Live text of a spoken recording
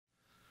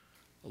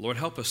Lord,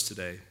 help us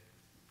today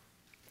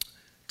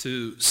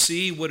to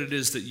see what it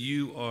is that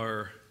you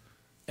are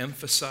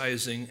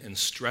emphasizing and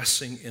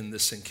stressing in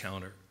this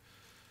encounter,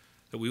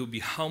 that we will be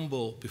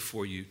humble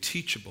before you,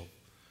 teachable.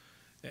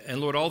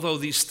 And Lord, although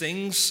these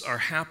things are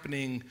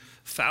happening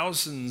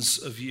thousands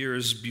of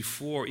years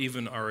before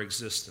even our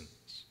existence,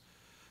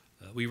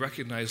 we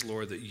recognize,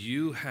 Lord, that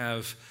you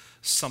have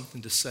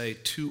something to say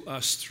to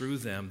us through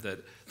them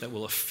that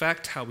will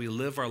affect how we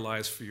live our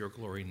lives for your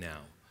glory now.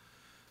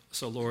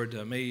 So, Lord,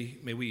 may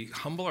we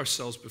humble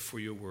ourselves before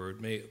your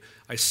word. May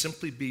I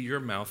simply be your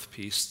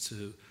mouthpiece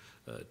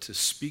to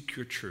speak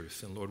your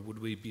truth. And, Lord, would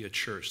we be a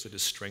church that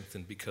is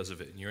strengthened because of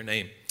it. In your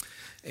name,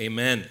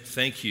 amen.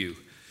 Thank you.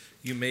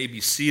 You may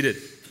be seated.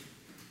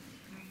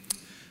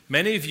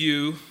 Many of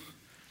you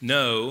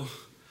know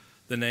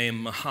the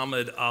name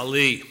Muhammad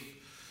Ali.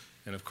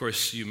 And of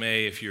course, you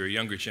may, if you're a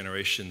younger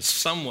generation,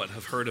 somewhat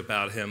have heard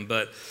about him.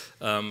 But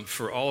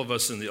for all of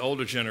us in the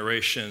older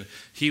generation,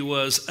 he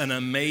was an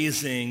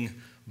amazing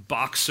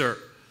boxer.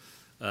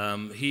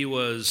 He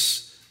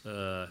was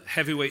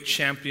heavyweight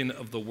champion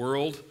of the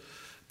world.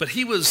 But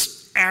he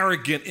was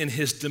arrogant in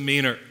his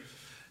demeanor.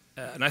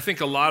 And I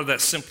think a lot of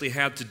that simply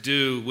had to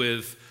do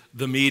with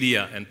the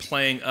media and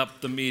playing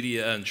up the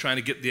media and trying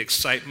to get the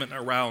excitement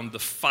around the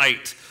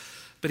fight.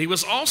 But he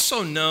was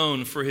also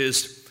known for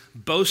his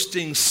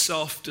boasting,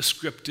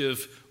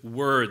 self-descriptive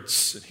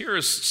words. And here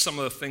are some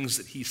of the things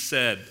that he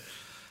said.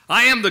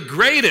 I am the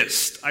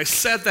greatest. I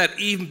said that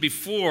even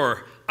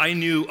before I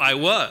knew I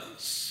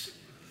was.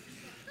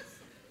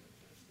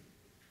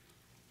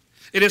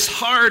 It is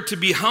hard to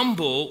be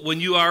humble when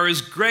you are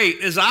as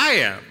great as I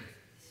am.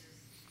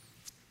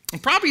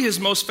 And probably his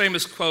most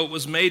famous quote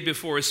was made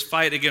before his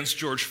fight against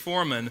George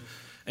Foreman.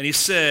 And he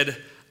said,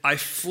 I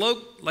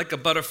float like a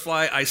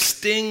butterfly, I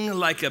sting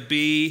like a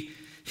bee.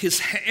 His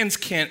hands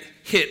can't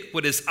hit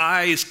what his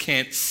eyes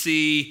can't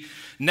see.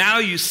 Now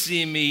you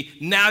see me,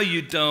 now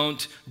you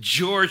don't.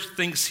 George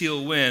thinks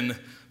he'll win,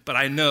 but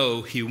I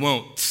know he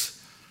won't.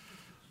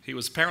 He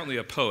was apparently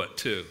a poet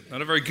too.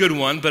 Not a very good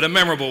one, but a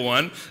memorable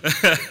one.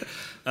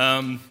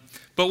 But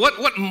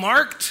what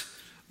marked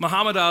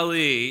Muhammad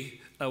Ali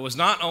was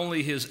not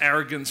only his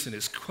arrogance and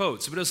his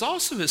quotes, but it was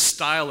also his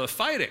style of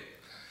fighting.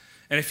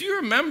 And if you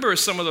remember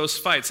some of those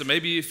fights, and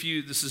maybe if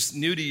this is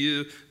new to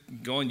you,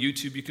 go on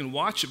YouTube, you can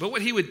watch it. But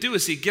what he would do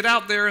is he'd get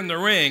out there in the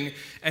ring,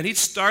 and he'd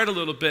start a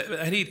little bit,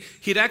 and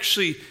he'd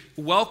actually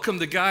welcome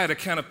the guy to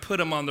kind of put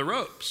him on the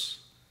ropes.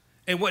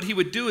 And what he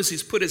would do is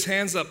he'd put his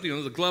hands up,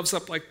 the gloves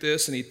up like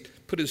this, and he'd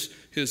put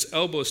his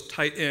elbows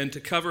tight in to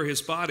cover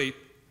his body,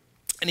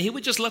 and he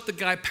would just let the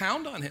guy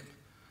pound on him.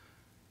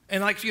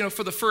 And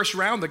for the first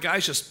round, the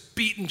guy's just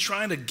beating,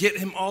 trying to get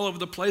him all over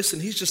the place,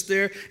 and he's just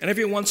there. And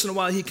every once in a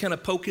while, he'd kind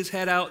of poke his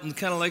head out and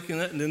kind of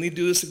and then he'd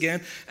do this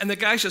again. And the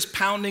guy's just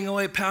pounding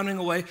away.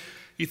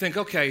 You think,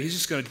 okay, he's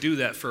just going to do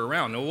that for a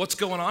round. Well, what's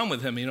going on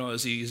with him?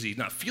 Is he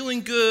not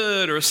feeling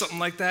good or something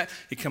like that?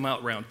 He'd come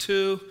out round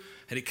two,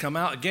 and he'd come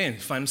out again,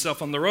 find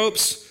himself on the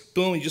ropes.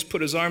 Boom, he just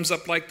put his arms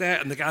up like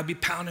that, and the guy'd be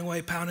pounding away,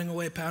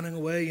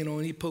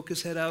 and he'd poke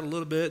his head out a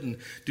little bit and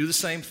do the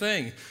same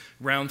thing.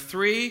 Round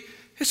three,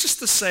 it's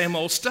just the same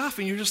old stuff,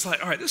 and you're just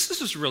like, all right, this is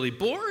just really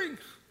boring.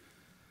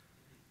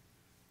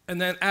 And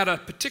then at a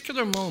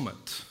particular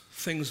moment,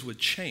 things would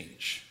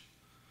change.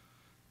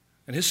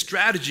 And his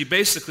strategy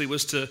basically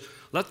was to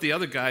let the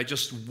other guy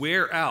just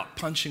wear out,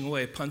 punching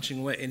away,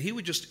 and he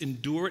would just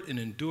endure it,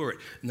 and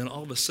then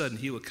all of a sudden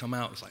he would come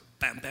out, it's like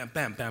bam, bam,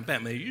 bam, bam,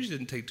 bam, and it usually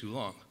didn't take too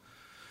long.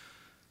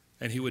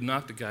 And he would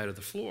knock the guy to the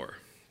floor.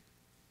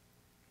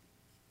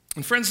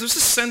 And friends, there's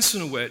a sense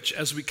in which,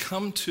 as we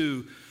come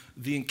to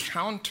the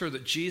encounter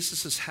that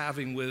Jesus is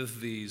having with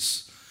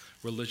these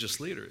religious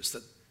leaders,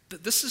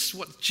 that this is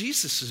what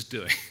Jesus is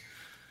doing.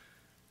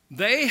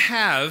 They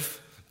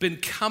have been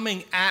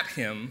coming at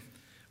him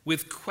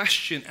with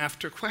question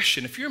after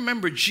question. If you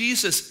remember,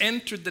 Jesus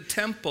entered the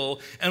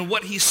temple, and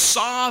what he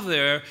saw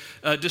there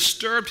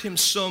disturbed him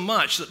so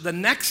much that the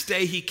next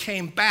day he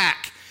came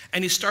back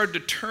and he started to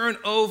turn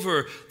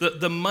over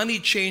the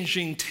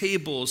money-changing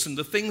tables and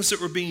the things that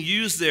were being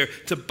used there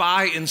to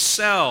buy and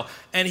sell.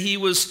 And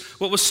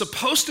what was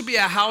supposed to be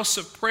a house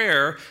of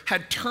prayer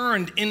had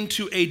turned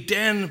into a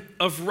den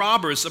of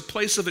robbers, a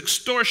place of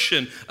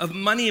extortion, of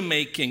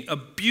money-making,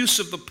 abuse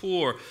of the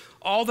poor.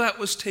 All that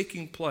was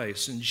taking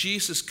place. And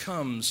Jesus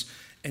comes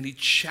and he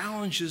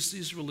challenges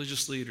these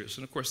religious leaders.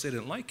 And of course, they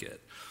didn't like it.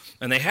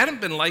 And they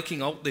hadn't been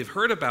liking all they've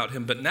heard about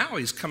him, but now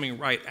he's coming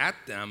right at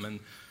them.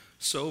 And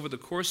so over the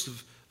course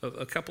of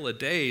a couple of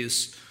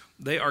days,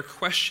 they are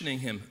questioning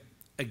him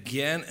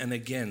again and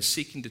again,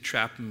 seeking to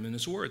trap him in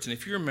his words. And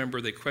if you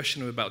remember, they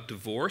questioned him about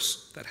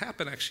divorce. That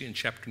happened actually in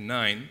chapter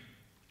 9.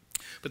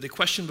 But they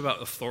questioned him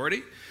about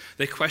authority.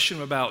 They questioned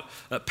him about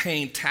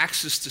paying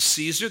taxes to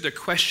Caesar. They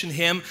questioned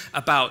him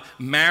about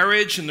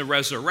marriage and the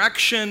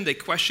resurrection. They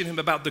questioned him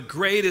about the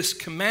greatest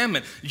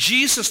commandment.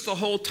 Jesus the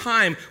whole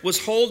time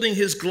was holding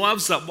his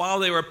gloves up while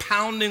they were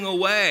pounding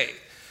away.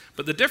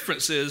 But the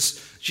difference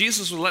is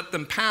Jesus would let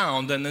them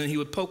pound, and then he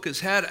would poke his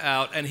head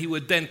out, and he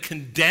would then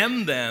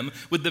condemn them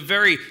with the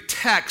very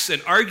texts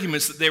and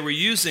arguments that they were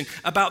using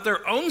about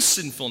their own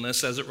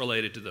sinfulness as it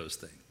related to those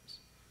things.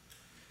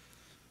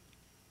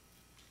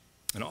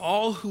 And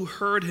all who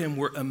heard him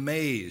were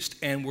amazed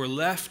and were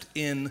left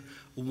in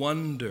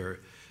wonder.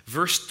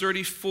 Verse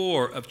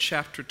 34 of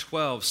chapter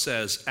 12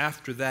 says,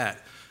 after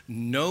that,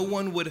 no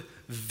one would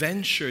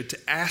venture to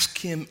ask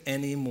him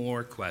any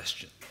more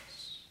questions.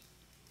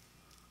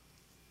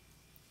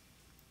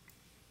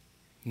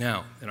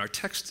 Now, in our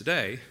text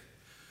today,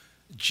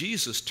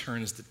 Jesus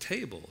turns the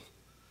table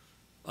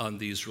on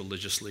these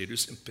religious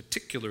leaders, in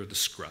particular the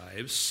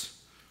scribes,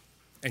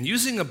 and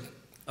using a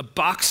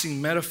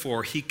boxing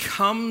metaphor, he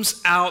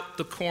comes out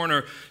the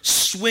corner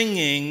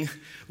swinging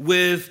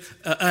with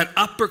an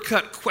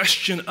uppercut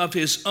question of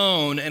his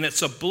own, and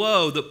it's a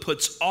blow that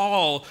puts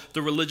all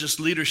the religious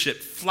leadership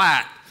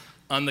flat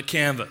on the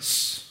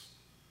canvas.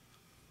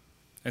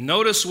 And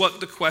notice what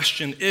the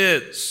question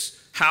is.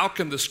 How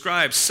can the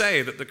scribes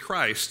say that the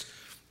Christ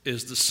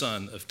is the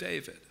Son of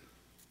David?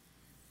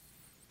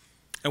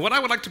 And what I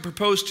would like to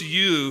propose to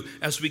you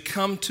as we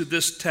come to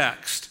this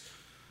text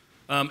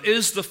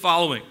is the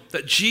following,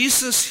 that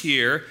Jesus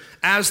here,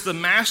 as the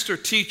master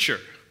teacher,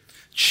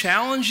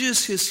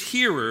 challenges his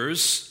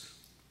hearers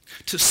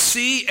to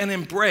see and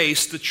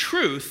embrace the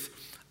truth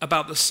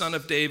about the Son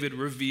of David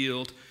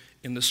revealed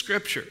in the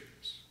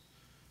Scriptures.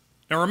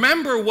 Now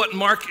remember what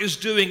Mark is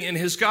doing in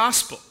his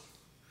gospel.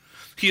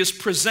 He is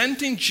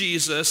presenting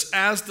Jesus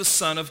as the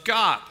Son of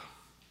God.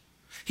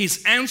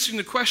 He's answering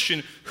the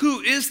question,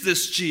 who is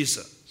this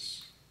Jesus?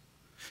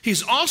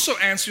 He's also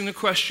answering the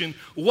question,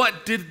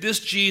 what did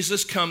this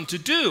Jesus come to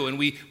do? And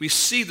we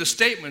see the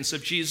statements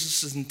of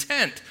Jesus'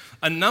 intent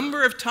a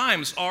number of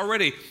times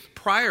already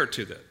prior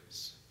to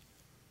this.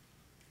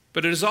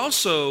 But it is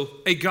also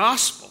a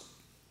gospel.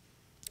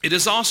 It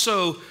is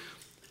also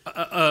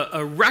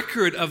a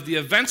record of the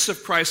events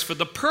of Christ for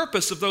the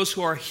purpose of those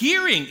who are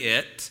hearing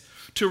it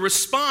to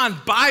respond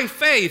by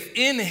faith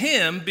in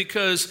him,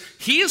 because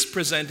he is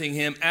presenting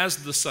him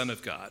as the Son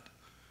of God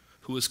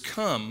who has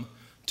come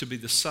to be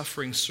the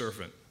suffering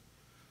servant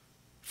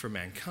for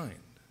mankind.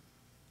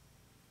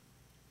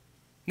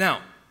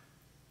 Now,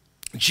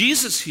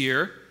 Jesus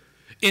here,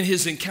 in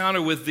his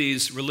encounter with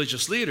these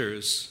religious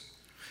leaders,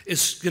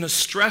 is going to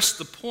stress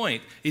the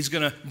point. He's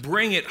going to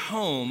bring it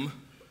home,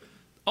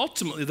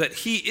 ultimately, that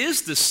he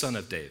is the Son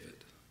of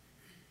David.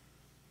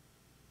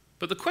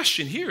 But the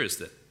question here is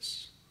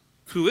this: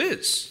 who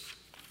is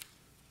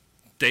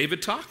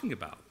David talking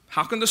about?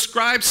 How can the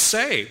scribes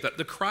say that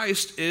the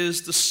Christ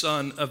is the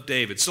Son of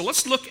David? So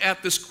let's look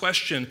at this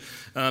question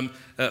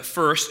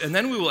first, and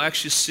then we will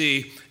actually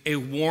see a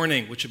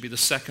warning, which would be the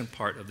second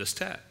part of this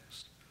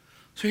text.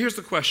 So here's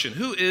the question: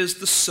 who is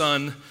the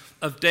Son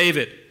of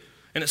David?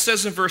 And it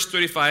says in verse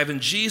 35,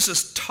 and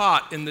Jesus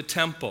taught in the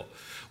temple.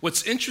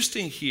 What's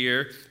interesting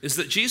here is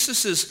that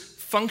Jesus is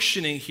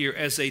functioning here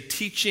as a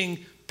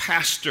teaching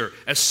pastor,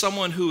 as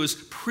someone who is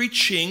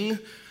preaching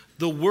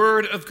the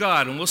Word of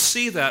God. And we'll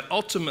see that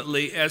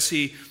ultimately as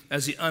he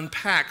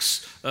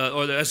unpacks,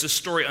 or as the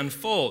story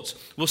unfolds.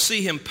 We'll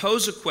see him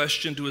pose a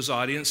question to his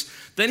audience,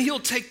 then he'll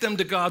take them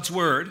to God's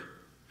Word,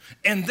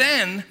 and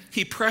then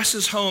he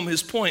presses home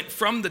his point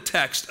from the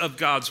text of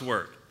God's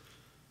Word.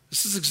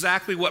 This is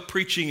exactly what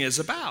preaching is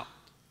about.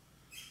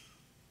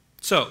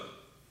 So,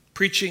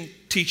 preaching,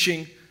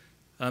 teaching,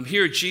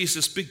 here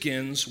Jesus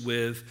begins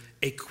with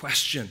a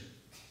question.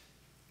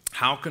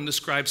 How can the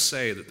scribes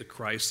say that the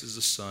Christ is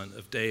the Son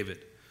of David?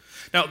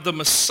 Now, the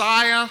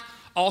Messiah,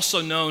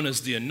 also known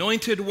as the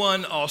Anointed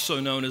One, also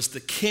known as the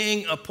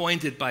King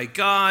appointed by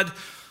God,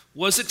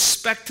 was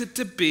expected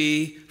to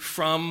be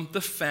from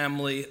the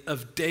family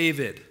of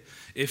David.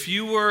 If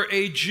you were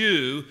a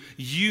Jew,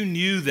 you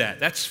knew that.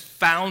 That's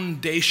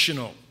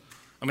foundational.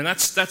 I mean,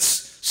 that's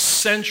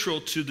central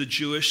to the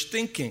Jewish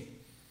thinking.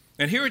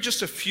 And here are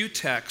just a few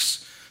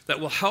texts that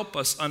will help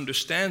us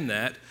understand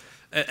that.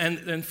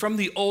 And from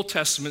the Old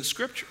Testament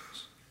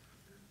scriptures.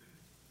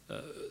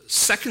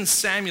 2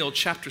 Samuel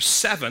chapter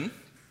 7,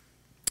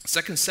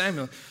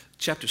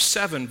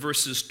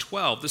 verses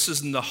 12. This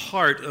is in the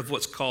heart of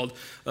what's called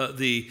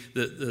the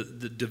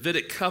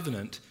Davidic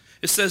covenant.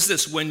 It says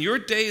this: when your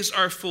days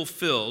are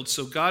fulfilled,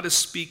 so God is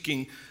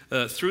speaking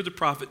through the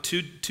prophet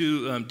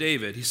to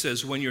David. He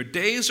says, when your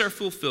days are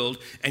fulfilled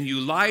and you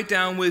lie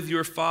down with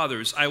your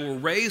fathers, I will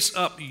raise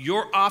up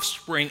your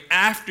offspring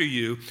after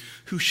you,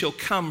 who shall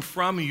come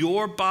from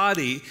your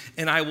body,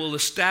 and I will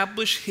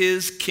establish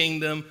his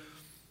kingdom,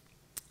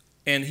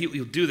 and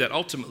he'll do that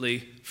ultimately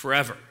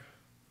forever.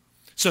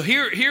 So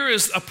here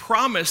is a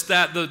promise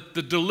that the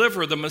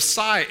deliverer, the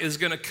Messiah, is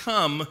going to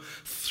come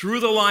through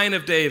the line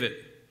of David,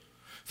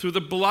 through the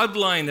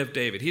bloodline of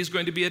David. He's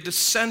going to be a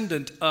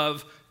descendant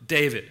of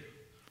David.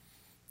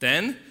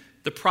 Then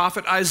the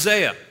prophet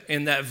Isaiah,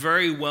 in that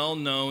very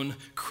well-known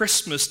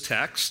Christmas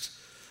text,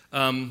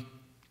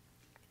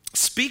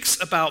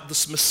 speaks about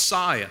this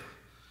Messiah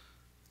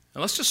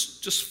And let's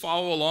just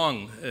follow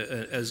along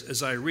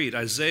as I read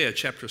Isaiah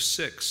chapter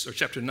 6, or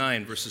chapter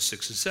 9, verses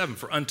 6 and 7.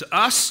 For unto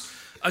us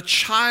a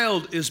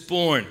child is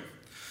born,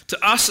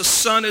 to us a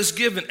son is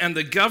given, and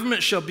the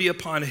government shall be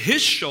upon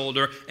his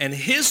shoulder, and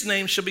his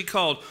name shall be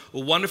called a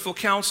Wonderful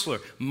Counselor,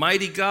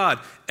 Mighty God,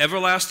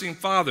 Everlasting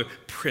Father,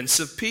 Prince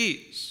of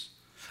Peace.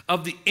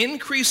 Of the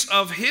increase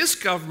of his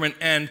government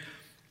and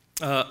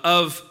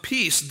of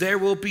peace there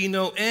will be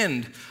no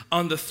end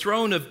on the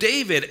throne of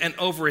David and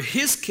over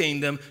his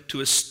kingdom,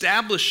 to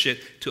establish it,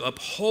 to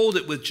uphold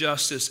it with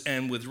justice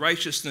and with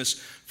righteousness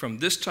from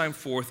this time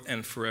forth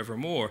and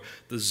forevermore.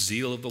 The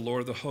zeal of the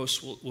Lord of the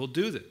hosts will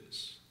do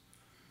this.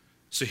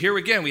 So here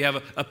again we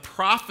have a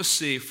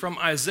prophecy from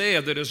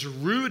Isaiah that is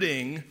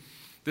rooting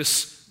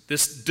this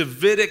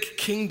Davidic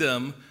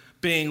kingdom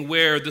being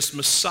where this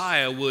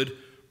Messiah would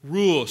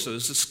rule. So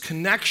there's this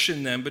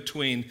connection then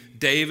between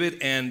David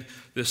and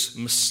this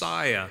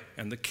Messiah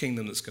and the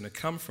kingdom that's going to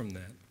come from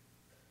that.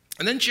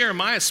 And then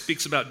Jeremiah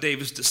speaks about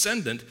David's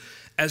descendant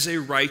as a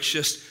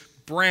righteous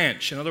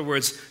branch. In other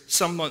words,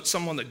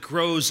 someone that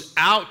grows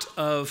out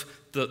of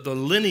the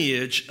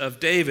lineage of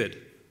David.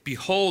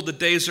 Behold, the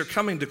days are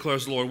coming,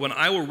 declares the Lord, when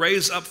I will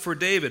raise up for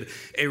David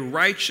a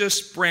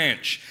righteous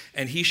branch,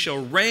 and he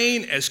shall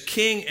reign as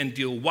king and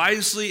deal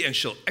wisely, and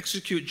shall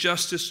execute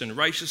justice and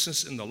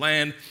righteousness in the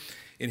land.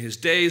 In his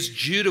days,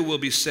 Judah will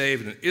be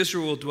saved, and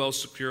Israel will dwell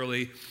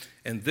securely.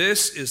 And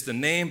this is the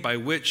name by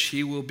which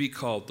he will be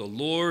called. The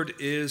Lord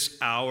is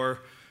our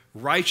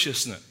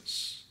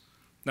righteousness.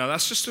 Now,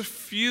 that's just a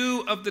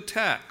few of the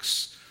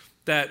texts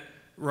that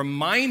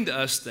remind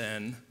us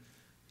then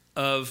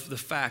of the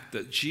fact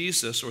that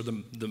Jesus, or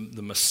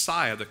the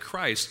Messiah, the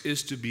Christ,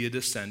 is to be a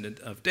descendant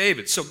of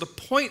David. So the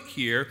point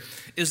here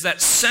is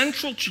that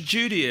central to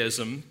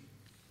Judaism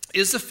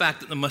is the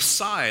fact that the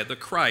Messiah, the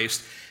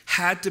Christ,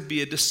 had to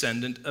be a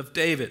descendant of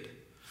David.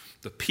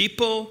 The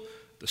people,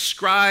 the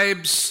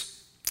scribes,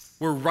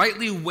 were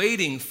rightly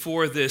waiting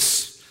for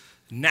this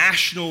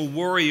national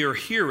warrior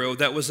hero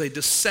that was a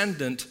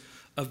descendant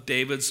of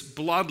David's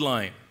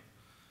bloodline.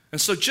 And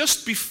so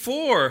just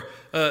before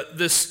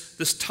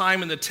this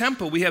time in the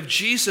temple, we have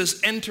Jesus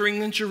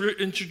entering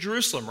into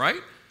Jerusalem, right?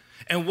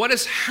 And what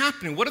is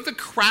happening? What are the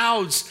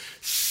crowds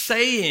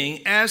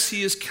saying as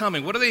he is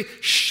coming? What are they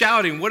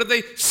shouting? What are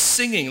they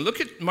singing? Look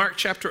at Mark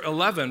chapter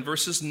 11,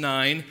 verses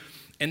 9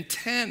 and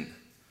 10.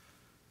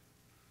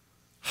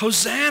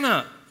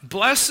 Hosanna!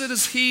 Blessed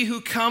is he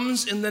who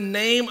comes in the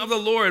name of the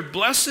Lord.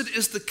 Blessed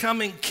is the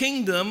coming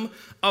kingdom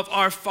of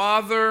our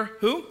father,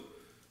 who?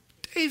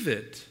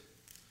 David.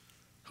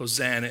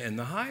 Hosanna in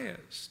the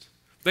highest.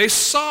 They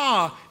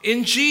saw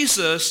in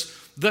Jesus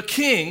the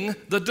king,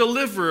 the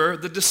deliverer,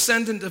 the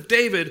descendant of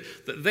David,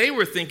 that they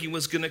were thinking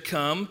was going to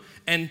come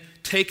and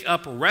take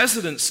up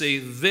residency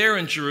there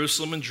in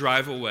Jerusalem and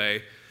drive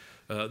away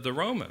the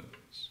Romans.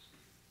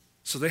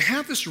 So they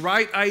have this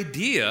right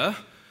idea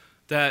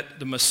that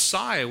the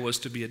Messiah was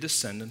to be a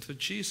descendant of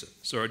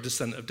Jesus, or a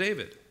descendant of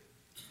David.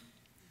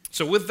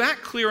 So with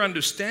that clear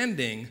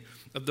understanding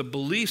of the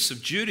beliefs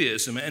of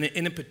Judaism, and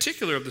in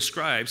particular of the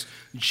scribes,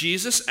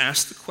 Jesus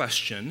asked the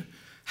question,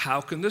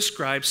 how can the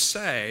scribes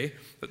say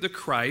that the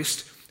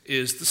Christ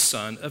is the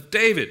son of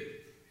David?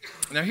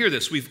 Now hear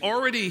this, we've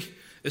already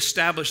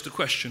established the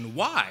question,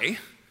 why?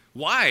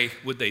 Why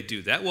would they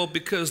do that? Well,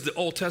 because the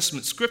Old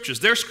Testament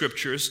scriptures, their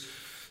scriptures,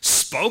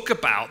 spoke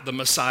about the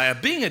Messiah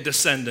being a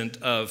descendant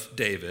of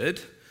David.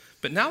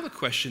 But now the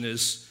question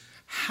is,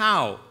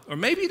 how? Or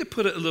maybe to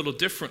put it a little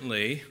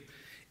differently,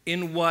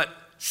 in what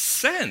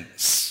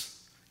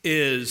sense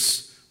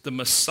is the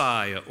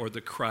Messiah or the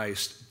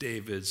Christ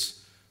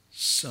David's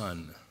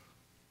son?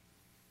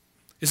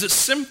 Is it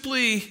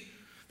simply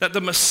that the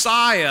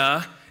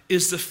Messiah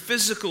is the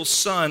physical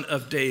son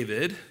of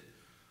David,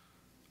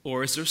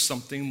 or is there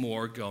something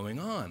more going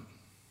on?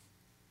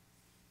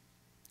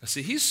 Now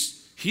see,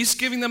 He's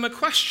giving them a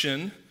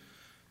question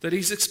that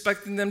he's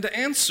expecting them to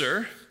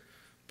answer,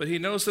 but he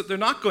knows that they're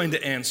not going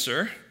to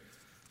answer.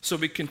 So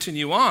we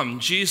continue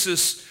on.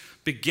 Jesus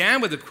began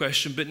with a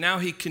question, but now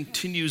he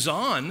continues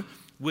on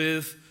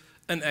with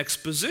an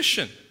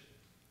exposition.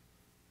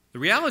 The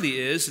reality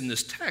is, in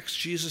this text,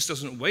 Jesus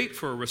doesn't wait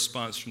for a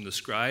response from the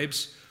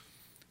scribes.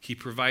 He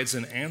provides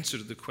an answer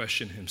to the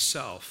question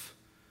himself.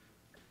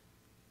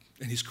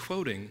 And he's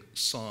quoting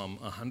Psalm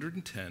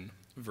 110,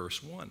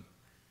 verse 1.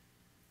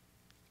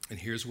 And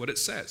here's what it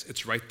says.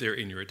 It's right there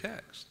in your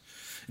text.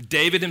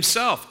 David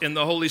himself, in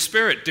the Holy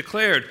Spirit,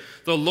 declared,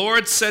 "The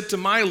Lord said to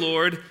my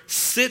Lord,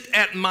 sit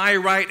at my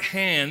right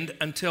hand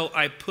until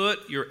I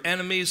put your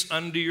enemies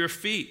under your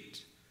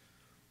feet."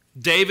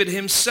 David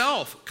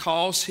himself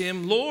calls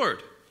him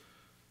Lord.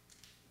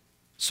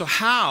 So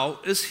how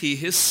is he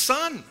his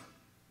son?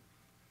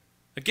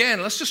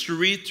 Again, let's just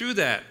read through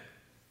that.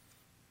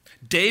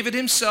 David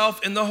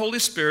himself, in the Holy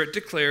Spirit,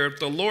 declared,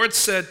 "The Lord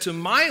said to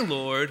my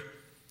Lord,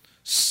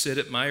 sit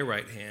at my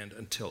right hand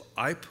until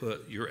I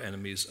put your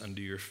enemies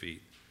under your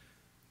feet."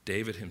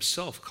 David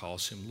himself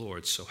calls him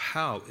Lord. So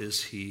how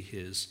is he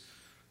his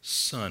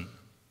son?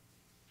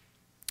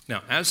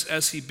 Now,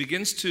 as he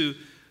begins to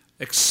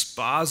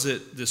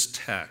exposit this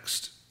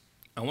text,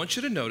 I want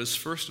you to notice,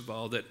 first of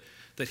all, that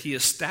he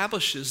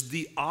establishes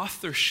the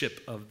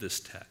authorship of this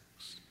text.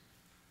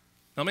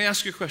 Now, let me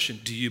ask you a question.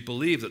 Do you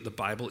believe that the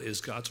Bible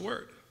is God's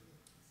Word?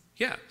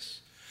 Yes.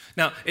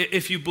 Now,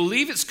 if you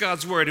believe it's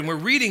God's Word, and we're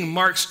reading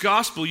Mark's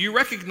Gospel, you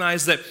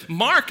recognize that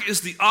Mark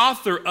is the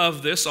author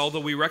of this, although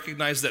we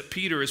recognize that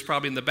Peter is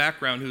probably in the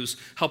background who's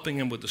helping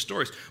him with the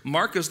stories.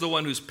 Mark is the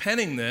one who's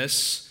penning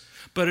this,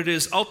 but it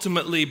is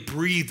ultimately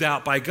breathed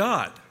out by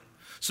God.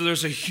 So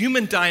there's a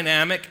human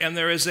dynamic, and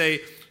there is a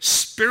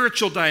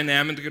spiritual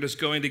dynamic that is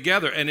going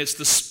together, and it's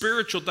the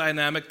spiritual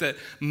dynamic that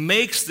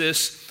makes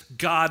this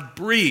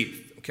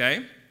God-breathed,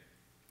 okay?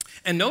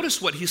 And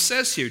notice what he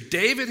says here.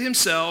 David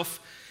himself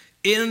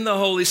in the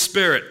Holy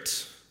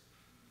Spirit.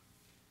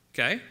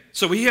 Okay?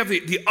 So we have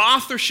the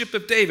authorship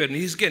of David, and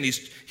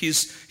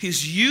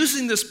he's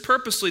using this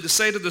purposely to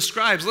say to the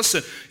scribes,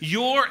 listen,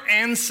 your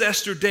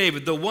ancestor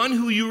David, the one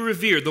who you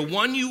revere, the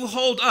one you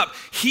hold up,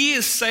 he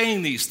is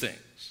saying these things.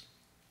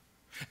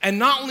 And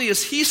not only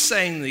is he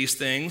saying these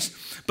things,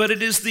 but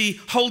it is the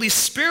Holy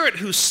Spirit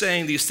who's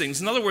saying these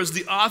things. In other words,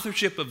 the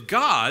authorship of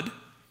God.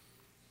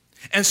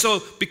 And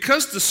so,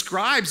 because the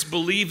scribes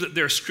believed that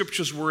their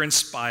scriptures were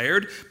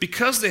inspired,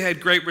 because they had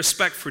great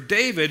respect for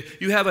David,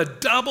 you have a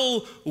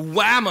double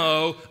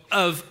whammo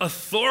of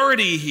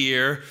authority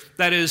here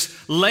that is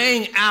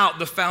laying out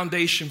the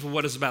foundation for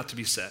what is about to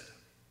be said.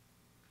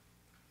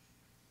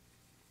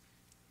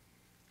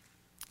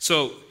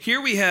 So,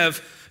 here we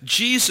have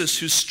Jesus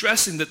who's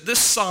stressing that this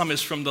psalm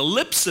is from the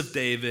lips of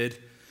David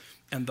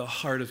and the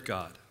heart of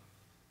God.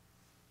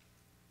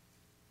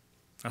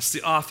 That's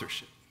the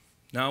authorship.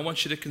 Now I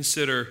want you to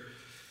consider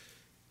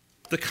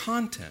the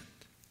content.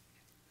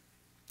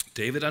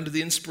 David, under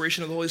the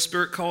inspiration of the Holy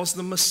Spirit, calls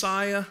the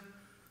Messiah,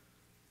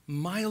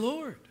 my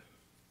Lord.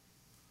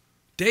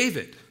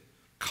 David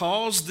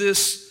calls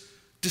this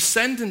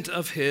descendant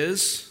of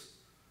his,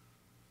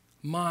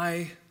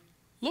 my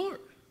Lord.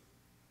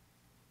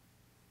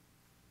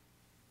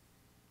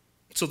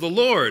 So the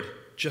Lord,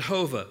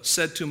 Jehovah,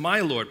 said to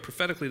my Lord,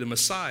 prophetically the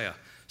Messiah,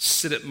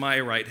 sit at my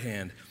right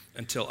hand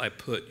until I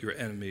put your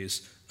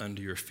enemies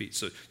under your feet.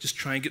 So just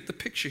try and get the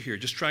picture here.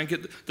 Just try and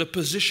get the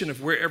position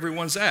of where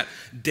everyone's at.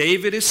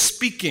 David is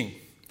speaking,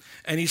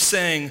 and he's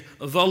saying,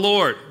 the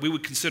Lord. We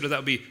would consider that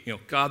would be,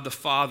 God the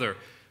Father,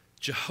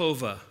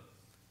 Jehovah,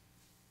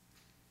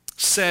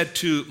 said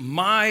to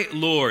my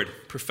Lord,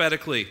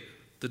 prophetically,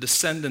 the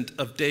descendant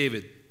of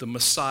David, the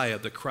Messiah,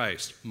 the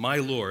Christ, my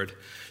Lord,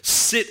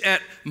 sit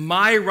at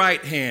my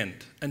right hand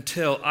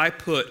until I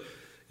put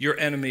your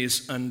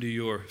enemies under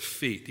your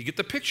feet. You get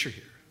the picture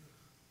here.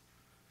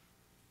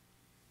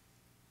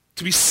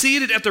 To be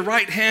seated at the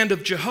right hand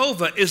of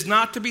Jehovah is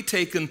not to be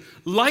taken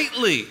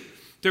lightly.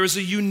 There is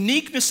a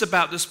uniqueness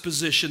about this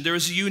position. There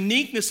is a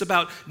uniqueness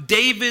about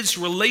David's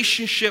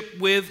relationship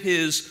with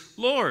his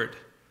Lord.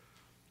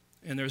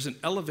 And there's an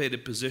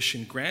elevated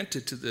position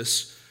granted to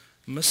this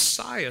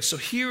Messiah. So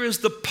here is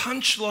the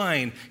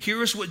punchline.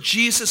 Here is what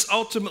Jesus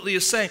ultimately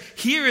is saying.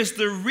 Here is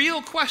the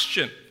real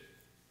question.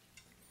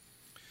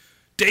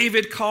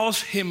 David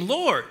calls him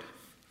Lord.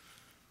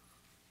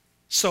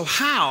 So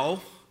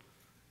how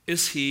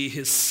is he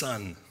his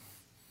son?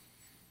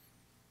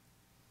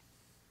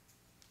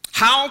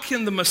 How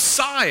can the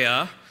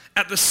Messiah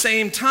at the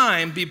same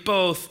time be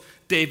both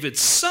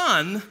David's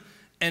son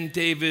and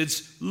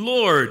David's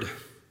Lord?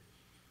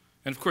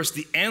 And of course,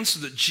 the answer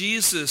that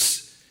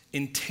Jesus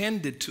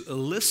intended to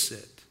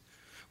elicit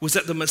was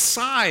that the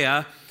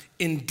Messiah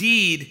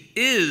indeed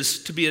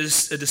is to be a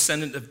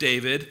descendant of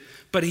David,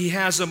 but he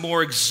has a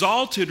more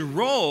exalted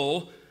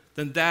role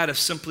than that of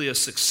simply a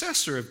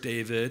successor of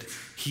David.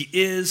 He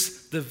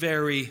is the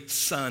very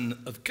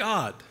Son of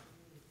God.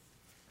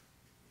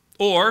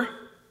 Or,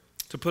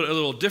 to put it a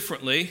little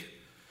differently,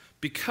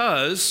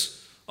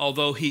 because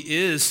although he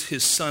is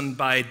his son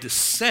by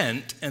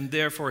descent and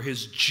therefore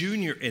his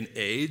junior in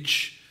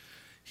age,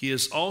 he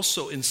is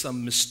also in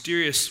some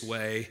mysterious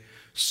way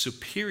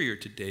superior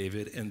to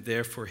David and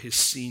therefore his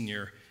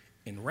senior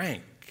in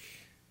rank.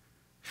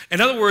 In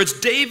other words,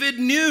 David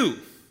knew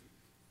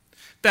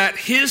that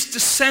his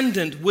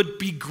descendant would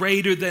be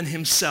greater than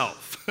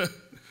himself.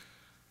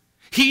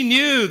 He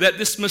knew that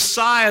this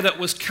Messiah that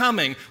was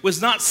coming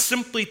was not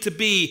simply to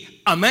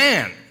be a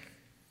man.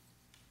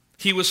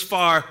 He was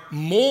far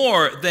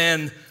more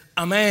than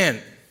a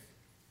man.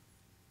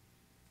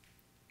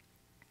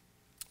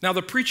 Now,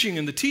 the preaching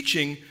and the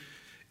teaching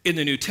in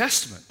the New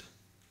Testament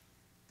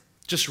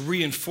just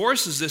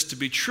reinforces this to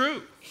be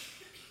true,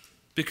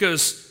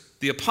 because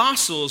the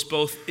apostles,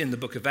 both in the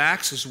book of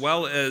Acts as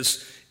well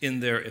as in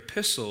their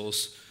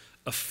epistles,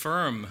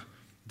 affirm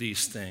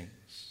these things.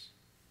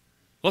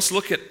 Let's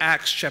look at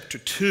Acts chapter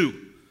 2.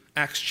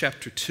 Acts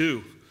chapter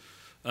 2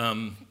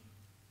 and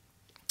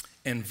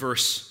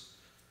verse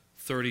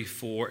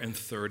 34 and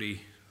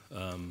 30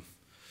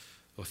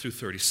 through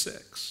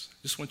 36.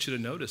 I just want you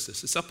to notice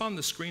this. It's up on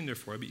the screen there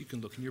for you, but you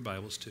can look in your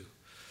Bibles too.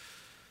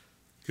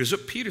 Here's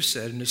what Peter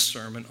said in his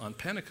sermon on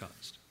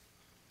Pentecost.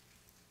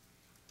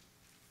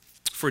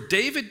 For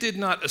David did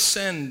not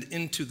ascend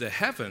into the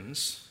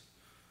heavens,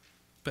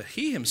 but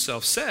he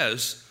himself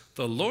says,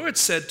 the Lord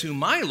said to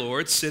my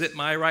Lord, sit at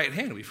my right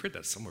hand. We've heard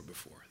that somewhere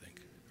before, I think,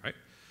 right?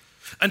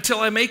 Until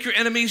I make your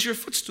enemies your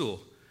footstool.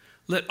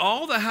 Let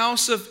all the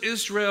house of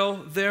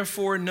Israel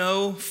therefore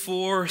know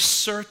for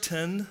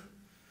certain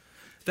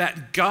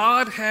that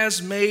God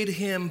has made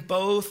him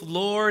both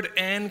Lord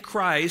and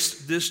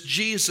Christ, this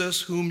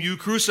Jesus whom you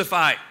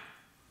crucified.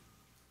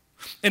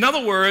 In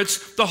other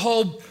words, the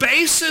whole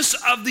basis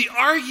of the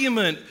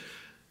argument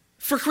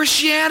for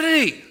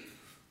Christianity,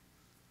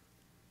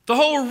 the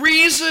whole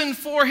reason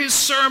for his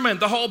sermon,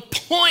 the whole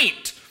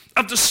point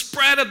of the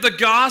spread of the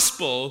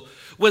gospel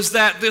was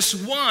that this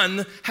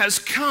one has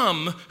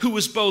come who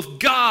is both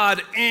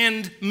God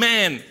and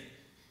man.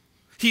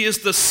 He is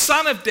the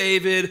Son of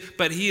David,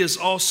 but he is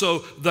also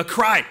the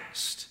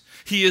Christ.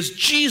 He is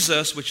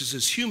Jesus, which is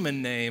his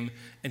human name,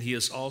 and he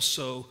is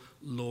also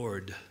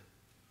Lord.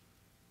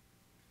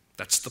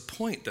 That's the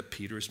point that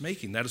Peter is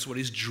making. That is what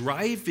he's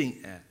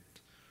driving at.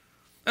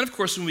 And of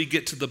course, when we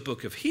get to the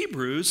book of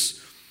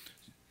Hebrews,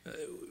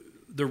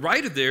 the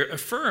writer there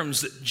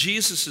affirms that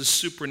Jesus'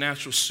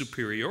 supernatural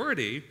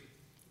superiority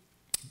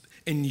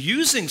in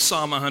using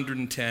Psalm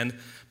 110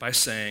 by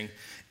saying,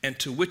 and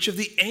to which of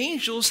the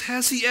angels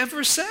has he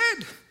ever said,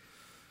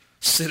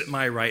 sit at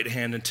my right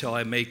hand until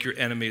I make your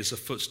enemies a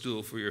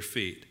footstool for your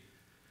feet?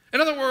 In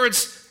other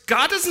words,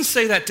 God doesn't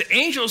say that to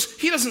angels.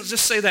 He doesn't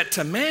just say that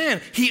to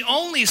man. He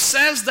only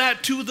says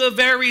that to the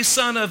very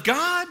Son of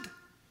God.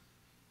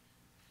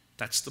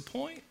 That's the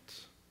point.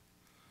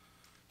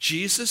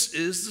 Jesus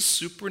is the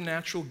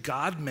supernatural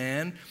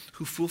God-man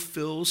who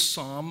fulfills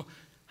Psalm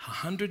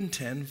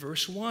 110,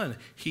 verse 1.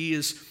 He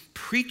is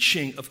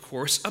preaching, of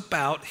course,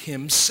 about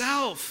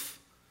himself.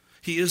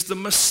 He is the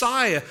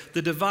Messiah,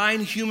 the divine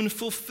human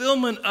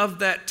fulfillment of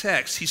that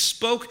text. He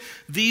spoke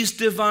these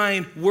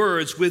divine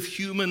words with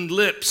human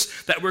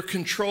lips that were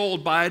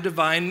controlled by a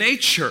divine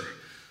nature.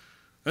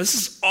 This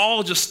is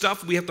all just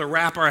stuff we have to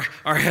wrap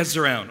our heads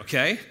around,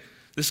 okay?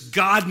 This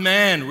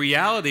God-man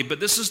reality, but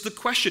this is the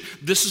question.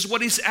 This is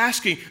what he's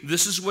asking.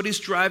 This is what he's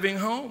driving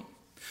home.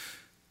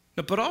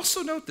 Now, but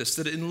also note this,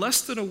 that in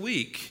less than a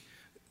week,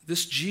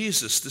 this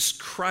Jesus, this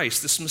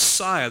Christ, this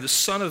Messiah, the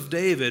Son of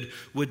David,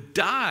 would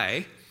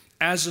die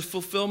as a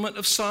fulfillment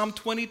of Psalm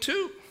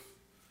 22.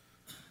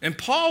 And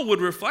Paul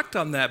would reflect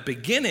on that at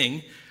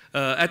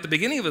the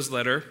beginning of his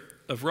letter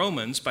of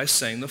Romans by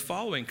saying the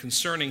following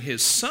concerning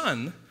his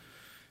Son,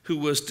 who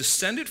was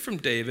descended from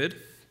David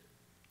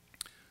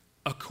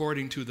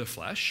according to the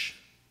flesh,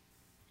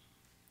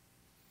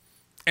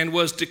 and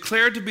was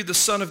declared to be the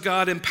Son of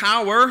God in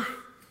power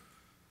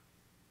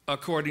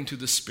according to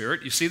the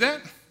Spirit. You see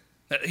that?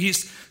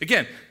 He's,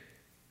 again,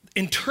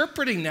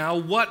 interpreting now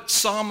what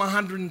Psalm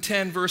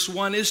 110 verse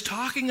 1 is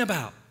talking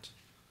about.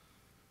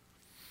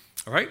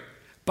 All right?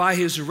 By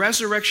his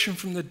resurrection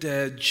from the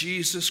dead,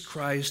 Jesus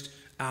Christ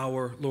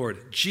our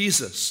Lord.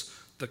 Jesus,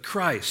 the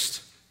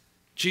Christ.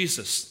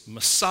 Jesus,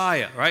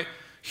 Messiah, right?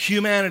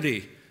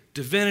 Humanity,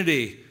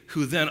 divinity,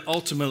 who then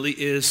ultimately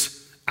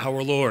is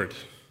our Lord.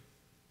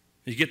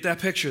 You get that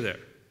picture there?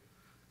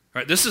 All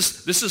right, this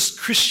is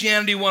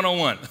Christianity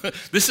 101.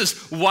 This is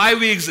why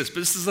we exist, but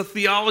this is the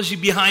theology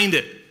behind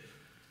it.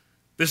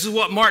 This is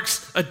what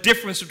marks a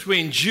difference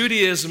between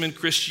Judaism and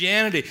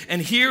Christianity. And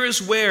here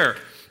is where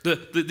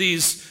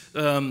these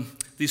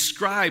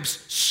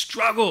scribes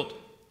struggled.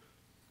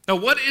 Now,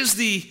 what is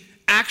the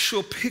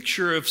actual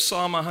picture of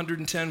Psalm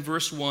 110,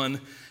 verse 1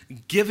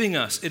 giving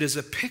us? It is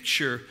a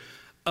picture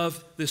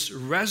of this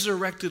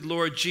resurrected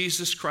Lord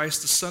Jesus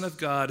Christ, the Son of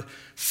God,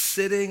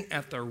 sitting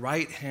at the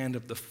right hand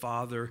of the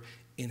Father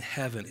in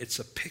heaven. It's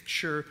a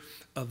picture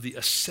of the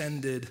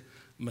ascended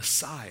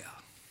Messiah.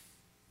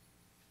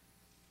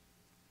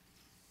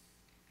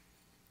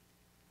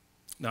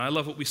 Now, I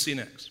love what we see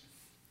next.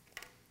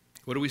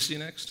 What do we see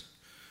next?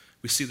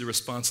 We see the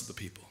response of the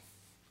people.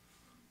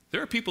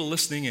 There are people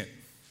listening in.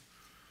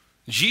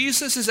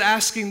 Jesus is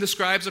asking the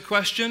scribes a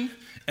question,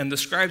 and the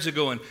scribes are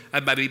going,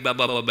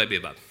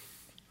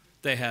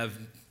 they have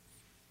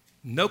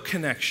no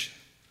connection.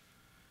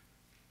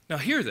 Now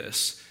hear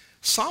this.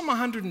 Psalm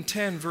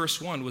 110 verse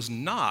 1 was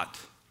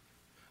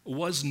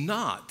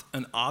not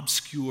an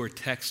obscure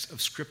text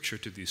of Scripture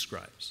to these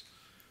scribes.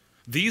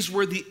 These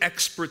were the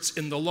experts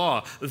in the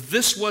law.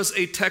 This was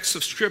a text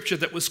of Scripture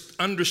that was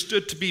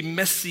understood to be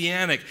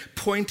messianic,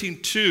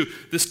 pointing to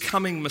this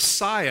coming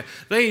Messiah.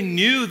 They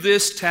knew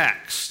this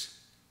text.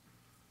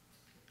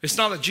 It's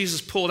not that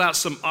Jesus pulled out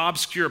some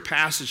obscure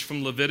passage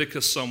from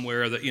Leviticus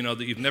somewhere that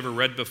you've never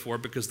read before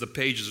because the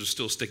pages are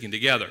still sticking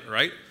together,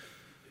 right?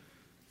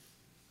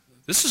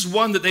 This is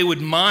one that they would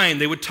mine,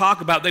 they would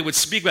talk about, they would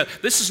speak about.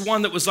 This is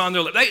one that was on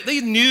their lips. They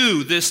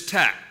knew this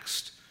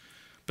text,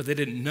 but they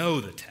didn't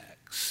know the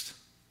text.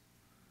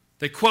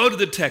 They quoted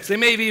the text. They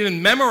may have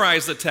even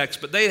memorized the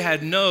text, but they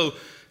had no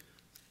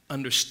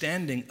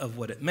understanding of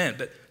what it meant.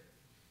 But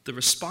the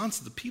response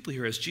of the people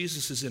here as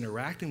Jesus is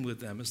interacting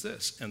with them is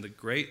this, and the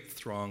great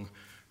throng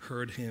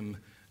heard him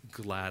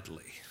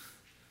gladly.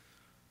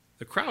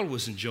 The crowd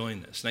was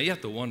enjoying this. Now you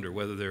have to wonder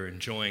whether they're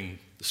enjoying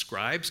the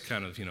scribes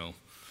kind of,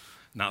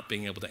 not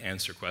being able to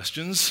answer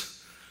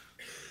questions,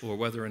 or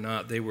whether or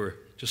not they were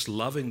just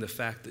loving the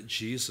fact that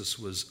Jesus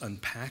was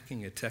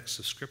unpacking a text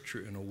of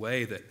Scripture in a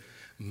way that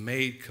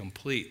made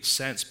complete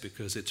sense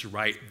because it's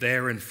right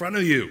there in front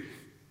of you.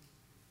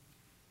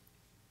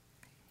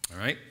 All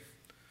right?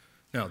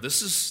 Now,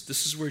 this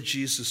is where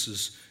Jesus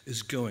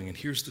is going, and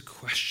here's the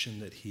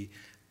question that he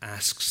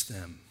asks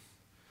them.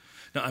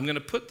 Now, I'm going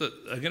to put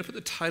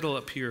the title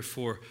up here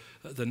for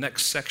the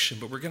next section,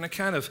 but we're going to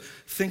kind of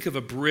think of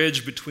a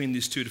bridge between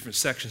these two different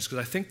sections because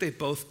I think they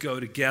both go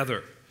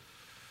together.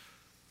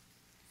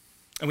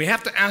 And we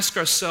have to ask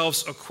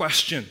ourselves a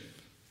question.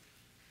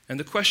 And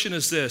the question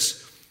is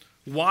this: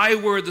 why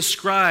were the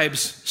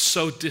scribes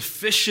so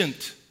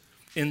deficient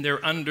in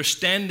their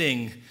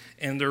understanding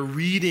and their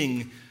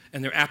reading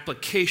and their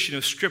application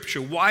of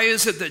Scripture? Why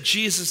is it that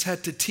Jesus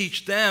had to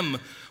teach them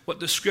what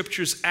the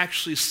Scriptures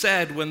actually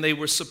said when they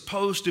were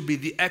supposed to be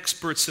the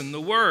experts in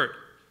the Word?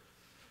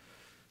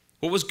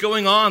 What was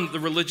going on? The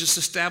religious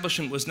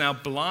establishment was now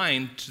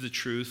blind to the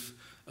truth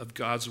of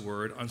God's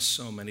Word on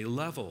so many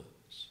levels.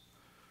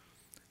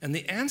 And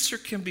the answer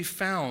can be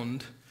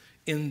found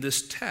in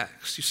this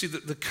text. You see,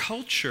 that the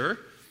culture,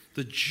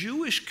 the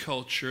Jewish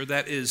culture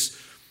that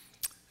is,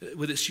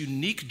 with its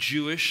unique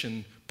Jewish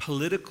and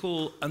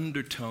political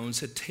undertones,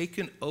 had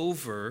taken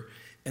over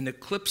and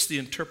eclipsed the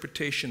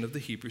interpretation of the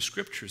Hebrew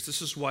Scriptures.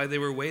 This is why they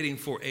were waiting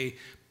for a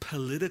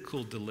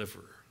political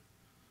deliverer.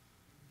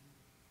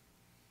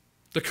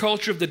 The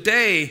culture of the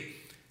day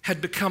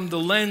had become the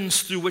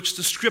lens through which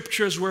the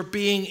Scriptures were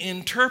being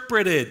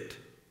interpreted.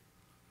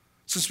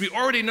 Since we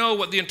already know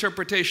what the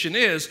interpretation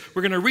is,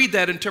 we're going to read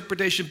that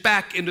interpretation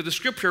back into the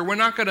Scripture. We're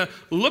not going to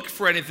look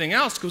for anything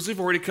else because we've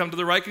already come to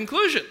the right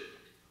conclusion.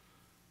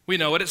 We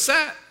know what it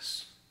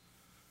says.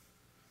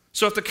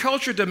 So if the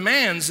culture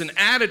demands an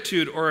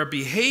attitude or a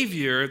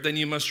behavior, then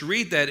you must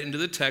read that into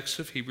the text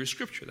of Hebrew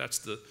Scripture.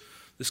 That's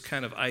this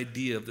kind of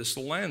idea of this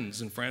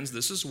lens. And friends,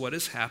 this is what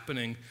is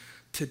happening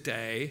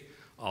today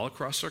all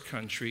across our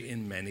country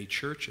in many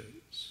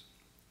churches.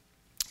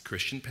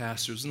 Christian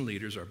pastors and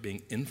leaders are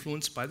being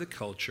influenced by the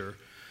culture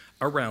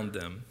around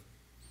them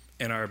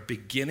and are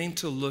beginning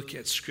to look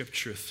at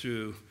Scripture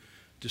through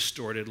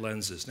distorted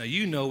lenses. Now,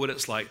 you know what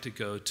it's like to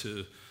go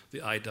to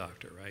the eye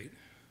doctor, right?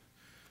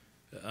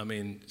 I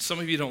mean, some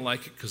of you don't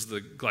like it because of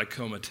the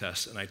glaucoma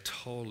test, and I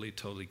totally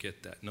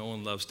get that. No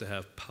one loves to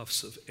have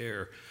puffs of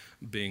air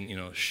being,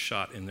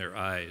 shot in their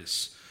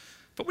eyes.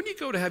 But when you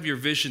go to have your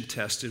vision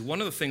tested, one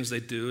of the things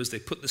they do is they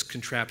put this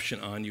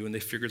contraption on you and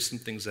they figure some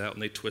things out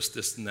and they twist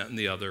this and that and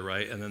the other,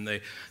 right? And then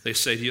they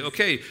say to you,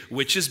 okay,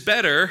 which is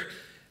better,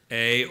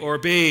 A or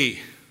B?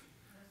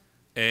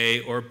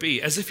 A or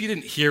B? As if you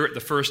didn't hear it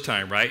the first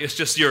time, right? It's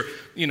just the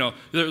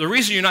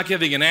reason you're not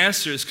giving an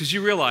answer is because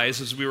you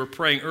realize, as we were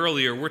praying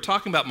earlier, we're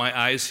talking about my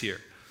eyes here,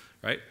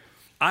 right?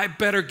 I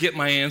better get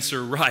my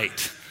answer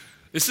right.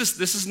 This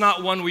is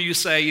not one where you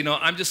say,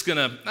 I'm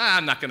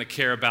not going to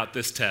care about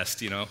this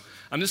test,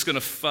 I'm just going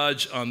to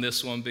fudge on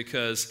this one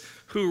because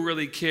who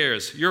really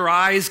cares? Your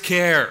eyes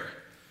care.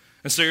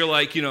 And so you're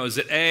like, is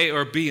it A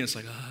or B? And it's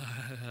like,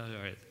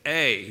 all right,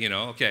 A,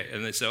 okay.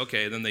 And they say,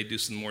 okay. And then they do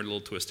some more little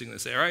twisting. And they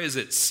say, all right, is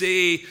it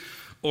C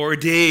or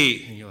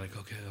D? And you're like,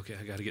 okay,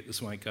 I got to get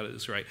this one. I got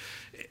this right.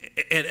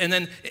 And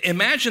then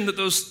imagine that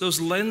those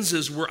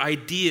lenses were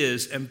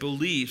ideas and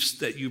beliefs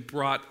that you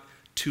brought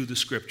to the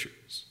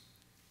Scriptures.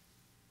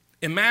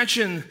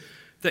 Imagine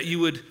that you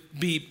would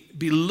be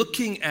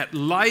looking at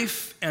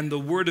life and the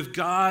Word of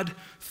God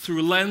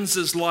through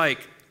lenses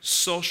like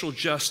social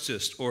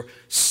justice or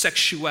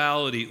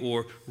sexuality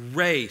or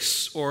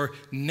race or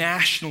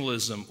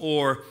nationalism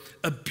or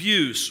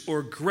abuse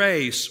or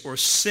grace or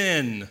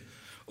sin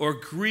or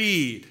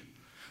greed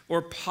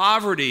or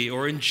poverty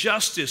or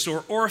injustice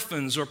or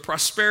orphans or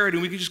prosperity.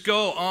 We could just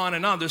go on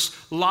and on. There's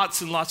lots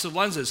and lots of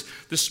lenses.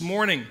 This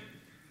morning,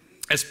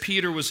 as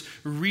Peter was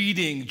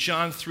reading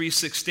John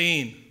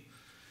 3:16,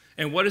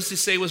 and what does he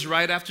say was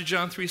right after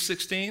John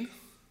 3:16?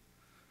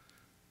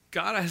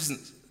 God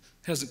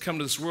hasn't come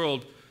to this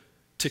world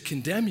to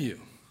condemn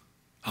you.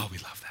 Oh, we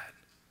love that.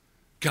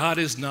 God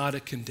is not a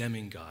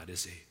condemning God,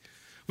 is he?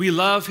 We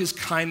love his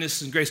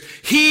kindness and grace.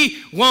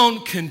 He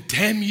won't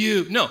condemn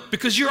you. No,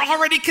 because you're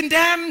already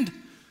condemned.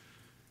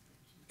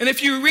 And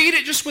if you read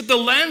it just with the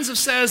lens that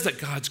says that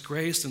God's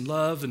grace and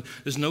love and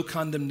there's no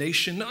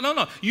condemnation,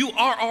 no. You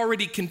are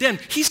already condemned.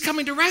 He's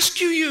coming to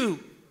rescue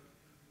you.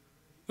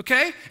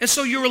 Okay? And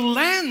so your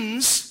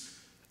lens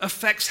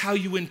affects how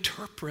you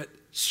interpret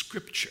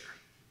Scripture,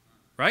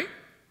 right?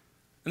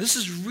 And this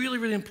is really,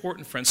 really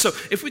important, friends. So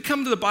if we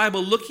come to the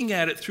Bible looking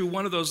at it through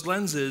one of those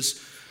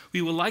lenses,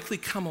 we will likely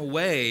come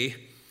away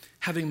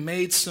having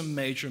made some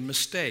major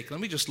mistake. Let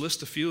me just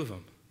list a few of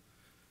them.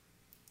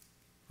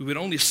 We would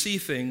only see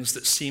things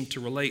that seem to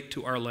relate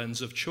to our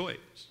lens of choice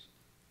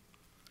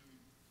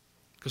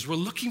because we're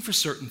looking for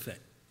certain things.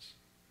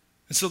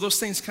 And so those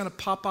things kind of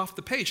pop off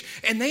the page.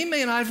 And they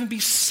may not even be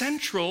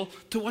central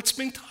to what's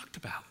being talked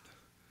about.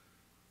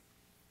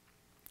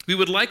 We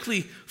would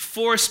likely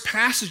force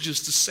passages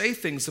to say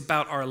things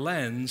about our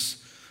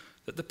lens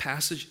that the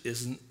passage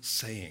isn't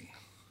saying.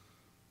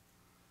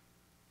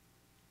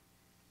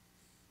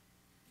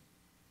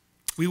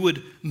 We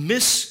would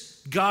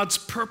miss God's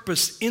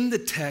purpose in the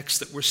text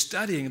that we're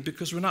studying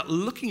because we're not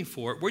looking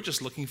for it. We're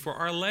just looking for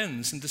our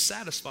lens and to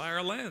satisfy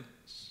our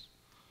lens.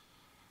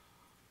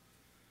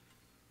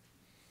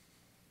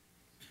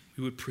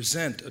 We would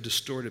present a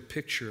distorted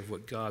picture of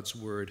what God's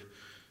word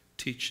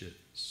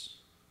teaches.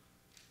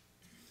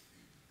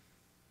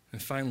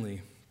 And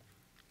finally,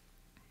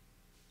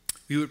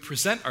 we would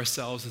present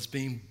ourselves as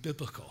being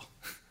biblical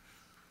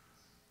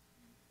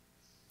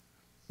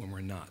when we're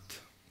not.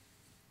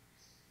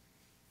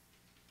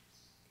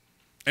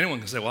 Anyone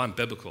can say, well, I'm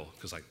biblical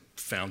because I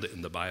found it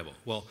in the Bible.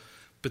 Well,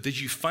 but did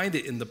you find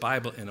it in the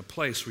Bible in a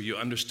place where you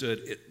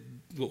understood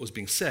what was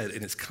being said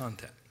in its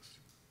context?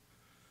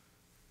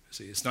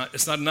 See, it's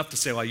not enough to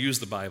say, well, I use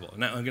the Bible.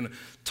 Now, I'm going to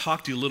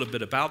talk to you a little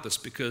bit about this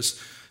because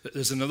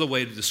there's another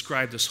way to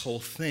describe this whole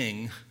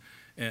thing,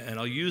 and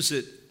I'll use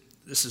it.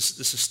 This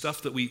is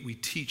stuff that we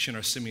teach in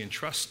our Simeon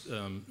Trust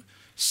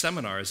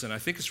seminars, and I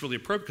think it's really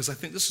appropriate because I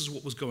think this is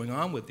what was going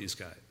on with these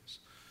guys.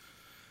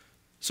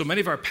 So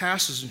many of our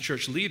pastors and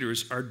church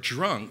leaders are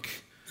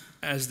drunk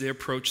as they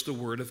approach the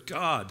Word of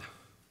God.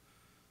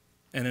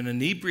 And an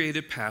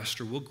inebriated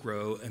pastor will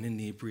grow an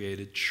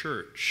inebriated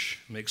church.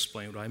 Let me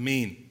explain what I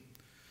mean.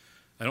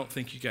 I don't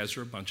think you guys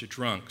are a bunch of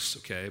drunks,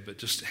 okay? But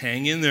just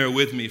hang in there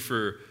with me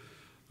for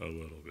a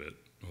little bit,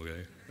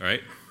 okay? All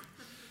right?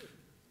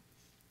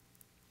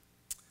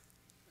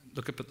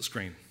 Look up at the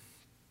screen.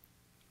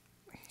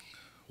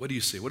 What do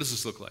you see? What does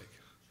this look like?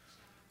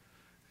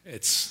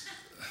 It's...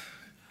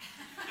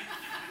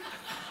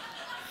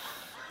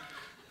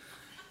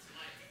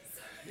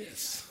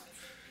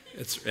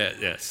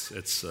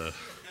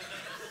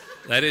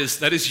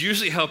 That is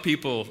usually how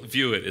people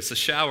view it. It's a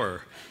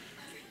shower,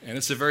 and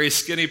it's a very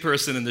skinny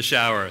person in the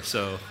shower,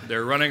 so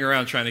they're running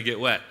around trying to get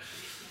wet.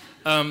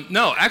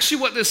 No,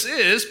 actually what this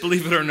is,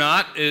 believe it or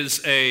not,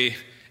 is a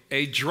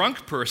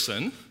drunk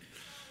person,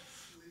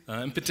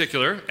 in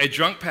particular, a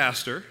drunk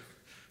pastor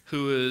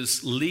who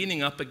is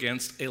leaning up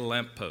against a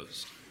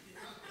lamppost.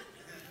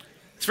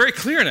 It's very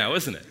clear now,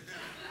 isn't it?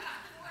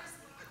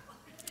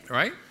 All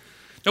right?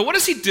 Now, what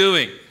is he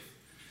doing?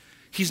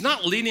 He's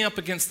not leaning up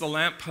against the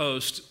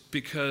lamppost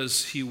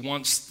because he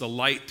wants the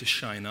light to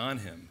shine on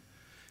him.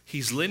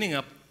 He's leaning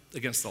up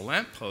against the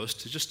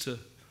lamppost just to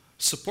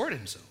support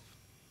himself.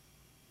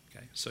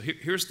 Okay, so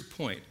here's the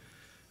point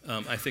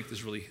I think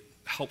is really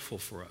helpful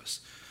for us.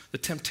 The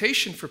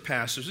temptation for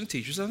pastors and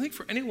teachers, I think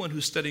for anyone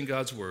who's studying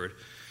God's word,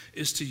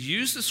 is to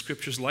use the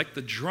scriptures like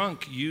the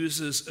drunk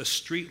uses a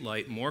street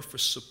light more for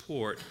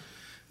support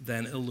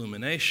than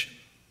illumination.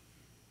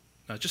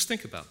 Now, just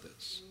think about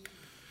this.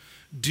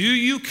 Do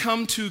you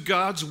come to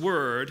God's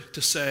word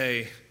to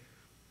say,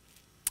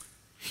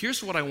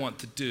 here's what I want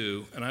to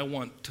do, and I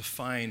want to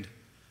find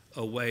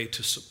a way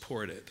to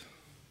support it?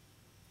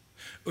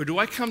 Or do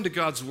I come to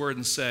God's word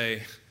and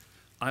say,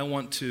 I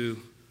want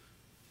to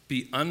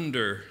be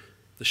under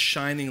the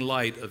shining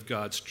light of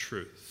God's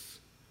truth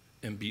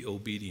and be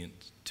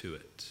obedient to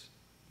it?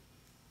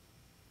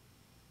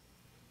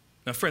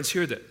 Now, friends,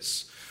 hear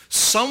this.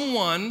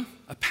 Someone,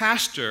 a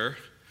pastor,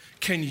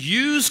 can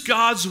use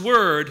God's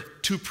word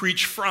to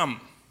preach from.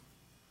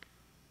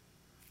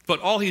 But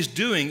all he's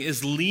doing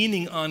is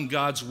leaning on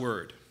God's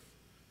word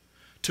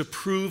to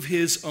prove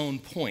his own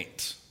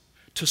point,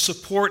 to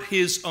support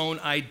his own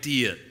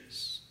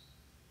ideas.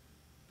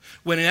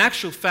 When in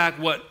actual fact,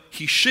 what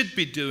he should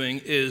be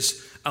doing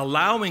is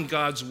allowing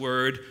God's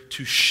word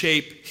to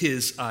shape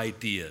his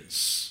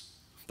ideas.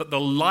 That the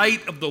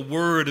light of the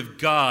word of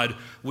God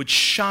would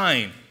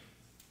shine.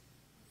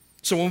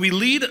 So when we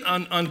lead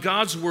on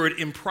God's word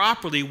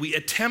improperly, we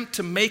attempt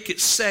to make it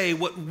say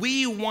what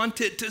we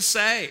want it to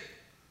say.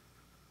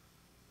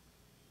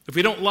 If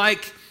we don't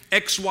like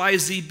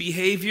XYZ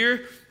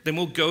behavior, then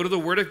we'll go to the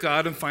word of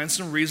God and find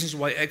some reasons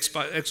why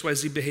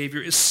XYZ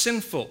behavior is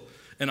sinful.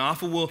 And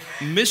often we'll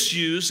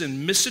misuse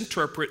and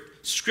misinterpret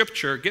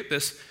scripture, get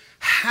this,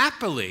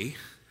 happily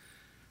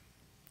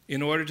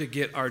in order to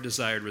get our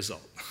desired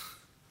result.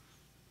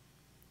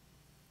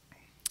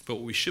 But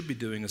what we should be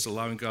doing is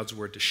allowing God's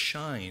word to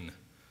shine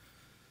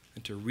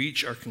and to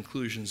reach our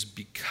conclusions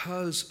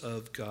because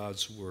of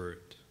God's word.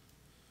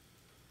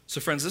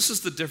 So friends, this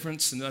is the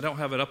difference, and I don't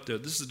have it up there,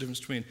 this is the difference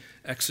between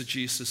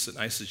exegesis and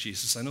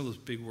eisegesis. I know those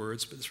big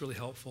words, but it's really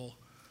helpful.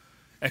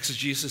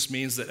 Exegesis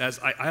means that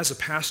as a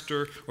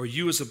pastor or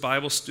you as a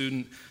Bible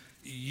student,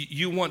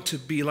 you want to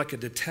be like a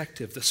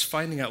detective that's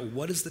finding out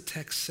what is the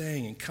text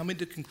saying and coming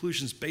to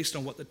conclusions based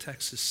on what the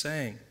text is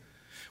saying,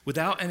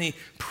 without any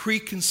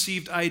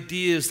preconceived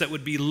ideas that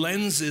would be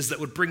lenses that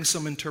would bring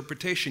some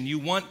interpretation. You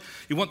want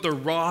the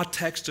raw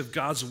text of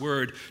God's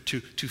word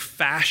to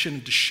fashion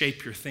and to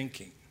shape your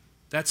thinking.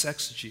 That's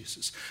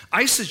exegesis.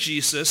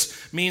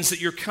 Eisegesis means that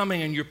you're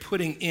coming and you're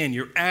putting in,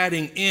 you're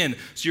adding in.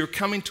 So you're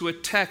coming to a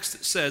text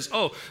that says,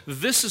 oh,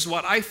 this is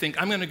what I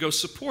think, I'm going to go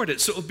support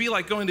it. So it would be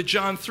like going to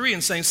John 3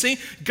 and saying, see,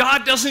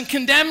 God doesn't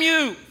condemn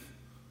you.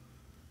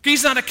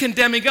 He's not a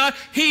condemning God.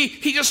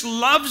 He just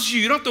loves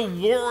you. You don't have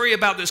to worry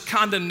about this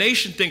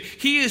condemnation thing.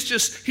 He's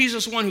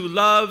just one who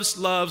loves.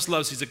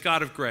 He's a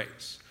God of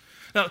grace.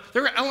 Now,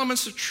 there are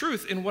elements of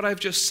truth in what I've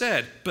just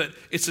said, but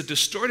it's a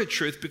distorted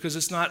truth because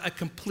it's not a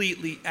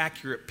completely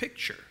accurate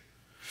picture.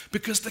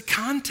 Because the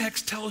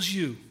context tells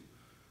you,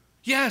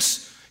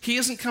 yes, he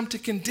hasn't come to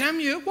condemn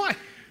you. Why?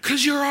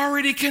 Because you're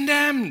already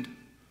condemned.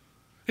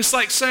 It's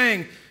like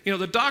saying,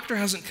 the doctor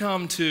hasn't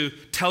come to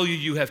tell you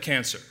you have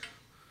cancer.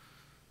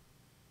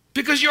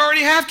 Because you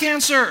already have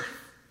cancer.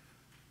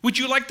 Would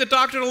you like the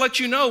doctor to let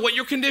you know what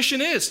your condition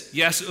is?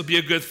 Yes, it would be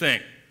a good thing.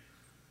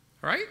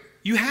 All right?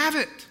 You have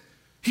it.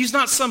 He's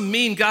not some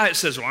mean guy that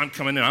says, well, I'm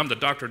coming in, I'm the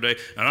doctor today,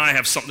 and I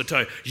have something to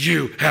tell you.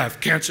 You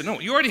have cancer. No,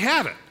 you already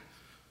have it.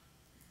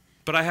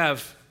 But I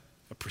have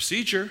a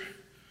procedure.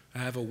 I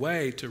have a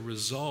way to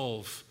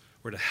resolve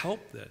or to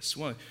help this.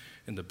 Well,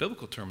 in the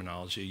biblical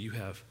terminology, you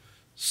have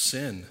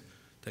sin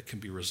that can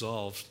be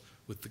resolved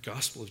with the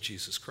gospel of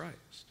Jesus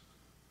Christ.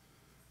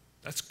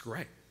 That's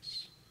grace.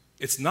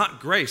 It's not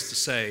grace to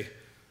say,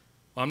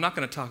 well, I'm not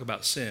going to talk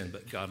about sin,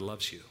 but God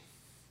loves you.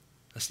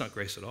 That's not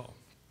grace at all.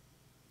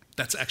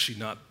 That's actually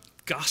not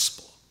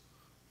gospel.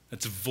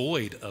 That's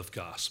void of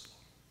gospel.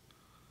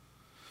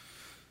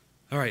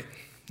 All right,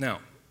 now,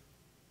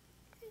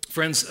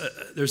 friends,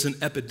 there's an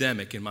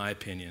epidemic, in my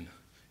opinion,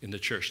 in the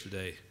church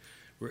today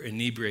where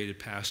inebriated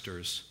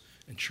pastors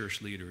and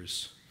church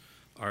leaders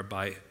are,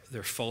 by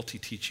their faulty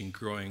teaching,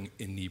 growing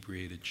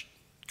inebriated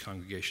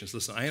congregations.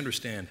 Listen, I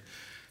understand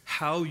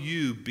how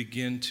you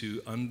begin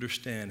to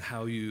understand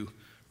how you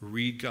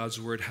read God's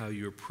word, how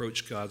you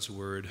approach God's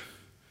word,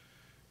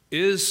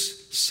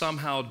 is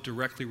somehow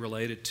directly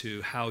related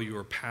to how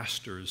your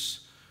pastors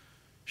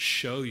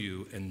show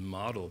you and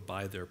model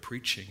by their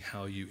preaching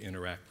how you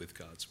interact with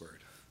God's word.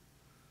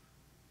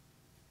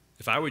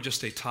 If I were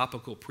just a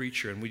topical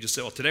preacher and we just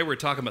say, well, today we're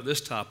talking about this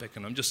topic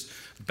and I'm just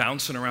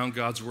bouncing around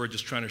God's word,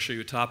 just trying to show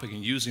you a topic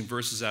and using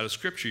verses out of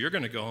Scripture, you're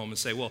going to go home and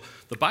say, well,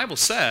 the Bible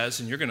says,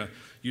 and you're going to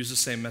use the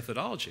same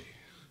methodology.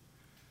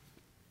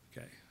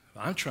 Okay?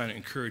 I'm trying to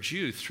encourage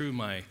you through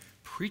my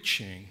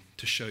preaching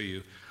to show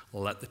you,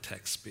 let the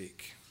text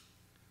speak.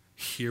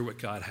 Hear what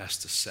God has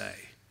to say,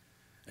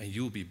 and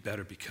you will be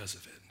better because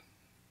of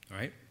it. All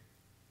right?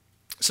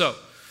 So,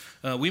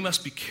 we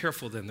must be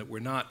careful then that we're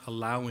not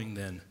allowing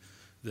then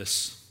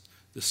this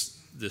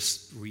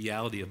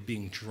reality of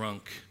being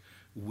drunk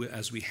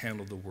as we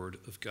handle the Word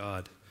of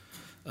God.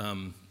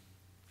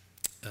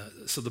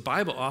 So the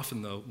Bible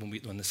often, though,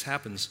 when this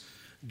happens,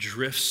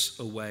 drifts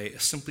away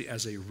simply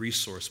as a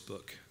resource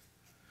book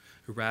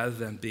rather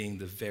than being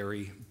the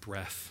very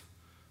breath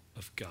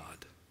of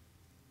God.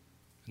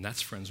 And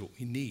that's, friends, what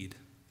we need.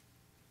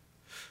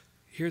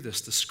 Hear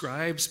this. The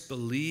scribes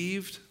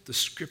believed the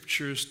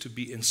Scriptures to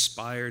be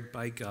inspired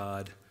by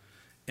God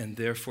and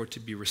therefore to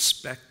be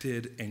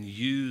respected and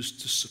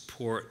used to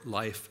support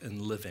life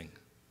and living.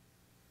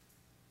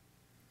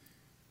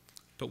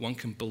 But one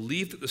can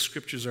believe that the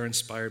Scriptures are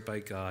inspired by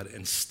God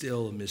and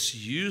still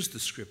misuse the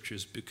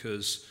Scriptures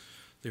because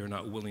they are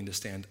not willing to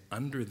stand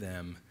under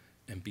them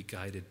and be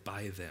guided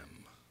by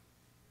them.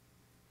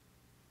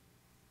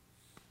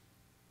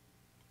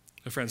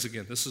 Now, friends,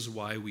 again, this is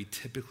why we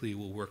typically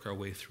will work our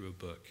way through a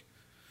book.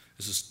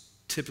 This is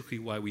typically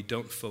why we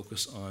don't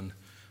focus on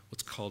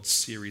what's called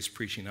series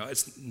preaching. Now,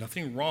 it's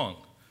nothing wrong.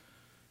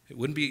 It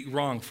wouldn't be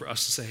wrong for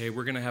us to say, hey,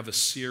 we're going to have a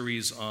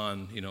series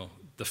on,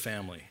 the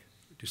family.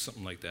 Do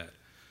something like that.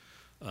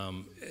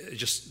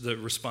 Just the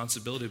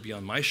responsibility would be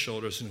on my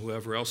shoulders and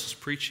whoever else is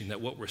preaching that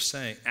what we're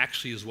saying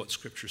actually is what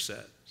Scripture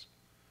says,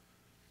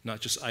 not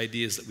just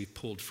ideas that we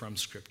pulled from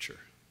Scripture.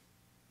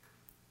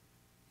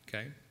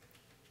 Okay?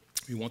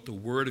 We want the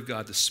Word of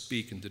God to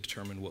speak and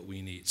determine what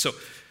we need. So,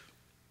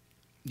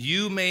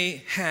 you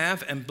may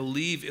have and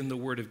believe in the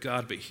Word of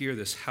God, but hear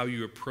this, how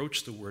you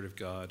approach the Word of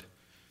God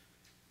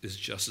is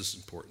just as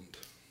important.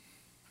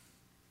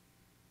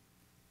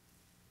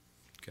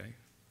 Okay?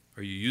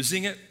 Are you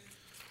using it,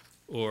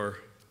 or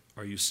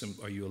are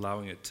you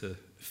allowing it to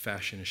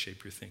fashion and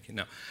shape your thinking?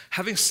 Now,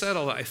 having said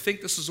all that, I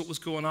think this is what was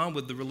going on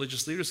with the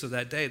religious leaders of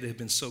that day. They had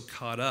been so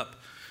caught up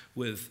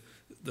with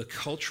the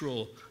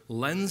cultural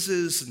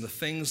lenses and the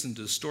things and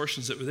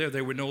distortions that were there,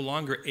 they were no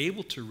longer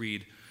able to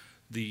read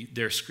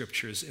their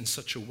Scriptures in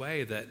such a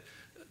way that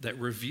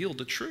revealed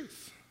the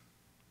truth.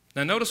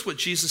 Now notice what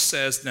Jesus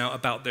says now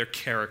about their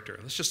character.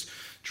 Let's just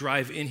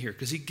drive in here,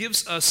 because he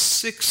gives us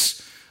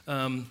 6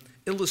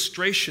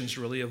 illustrations,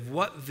 really, of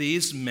what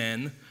these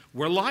men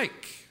were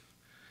like.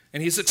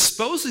 And he's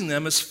exposing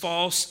them as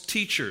false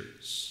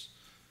teachers.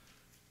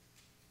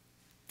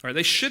 All right,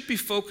 they should be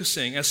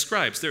focusing, as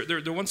scribes,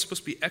 they're the ones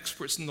supposed to be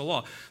experts in the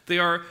law.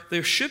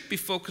 They should be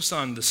focused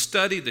on the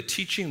study, the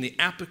teaching, the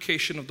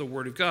application of the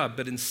Word of God,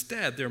 but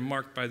instead they're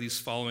marked by these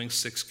following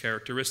 6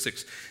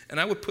 characteristics. And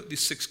I would put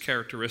these 6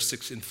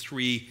 characteristics in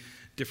 3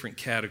 different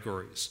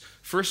categories.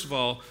 First of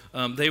all,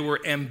 they were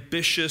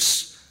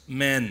ambitious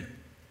men.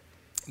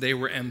 They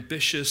were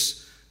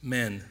ambitious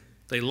men.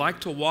 They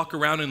liked to walk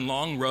around in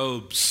long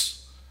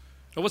robes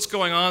Now, what's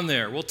going on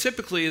there? Well,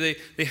 typically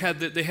they had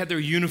their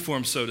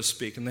uniform, so to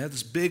speak, and they had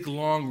this big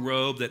long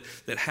robe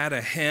that had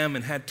a hem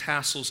and had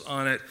tassels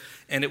on it,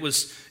 and it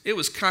was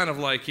kind of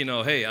like,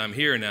 hey, I'm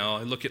here now,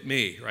 look at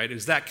me, right? It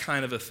was that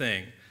kind of a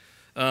thing.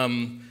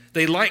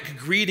 They liked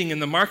greeting in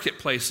the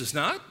marketplaces.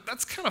 Now,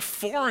 that's kind of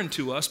foreign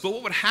to us, but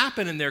what would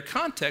happen in their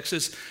context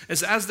is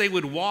as they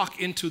would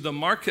walk into the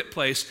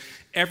marketplace,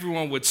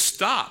 everyone would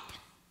stop.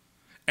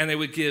 And they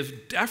would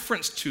give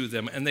deference to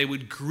them, and they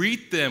would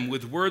greet them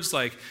with words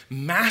like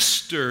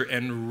master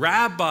and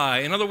rabbi.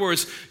 In other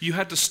words, you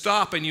had to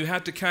stop and you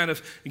had to kind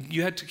of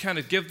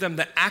give them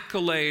the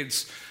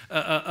accolades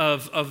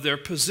of their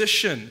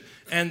position.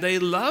 And they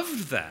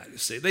loved that, you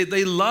see.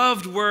 They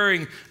loved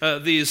wearing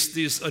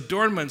these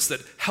adornments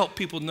that helped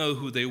people know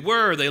who they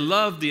were. They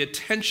loved the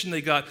attention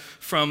they got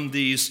from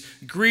these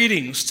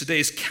greetings.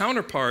 Today's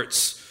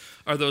counterparts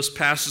are those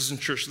pastors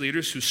and church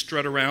leaders who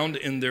strut around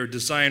in their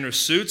designer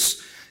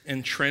suits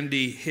and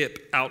trendy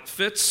hip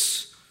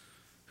outfits,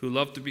 who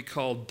love to be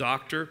called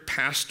doctor,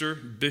 pastor,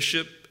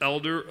 bishop,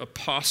 elder,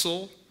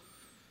 apostle.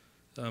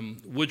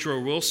 Woodrow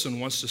Wilson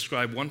once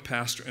described one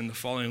pastor in the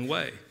following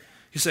way.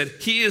 He said,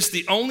 "He is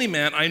the only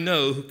man I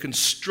know who can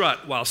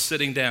strut while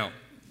sitting down."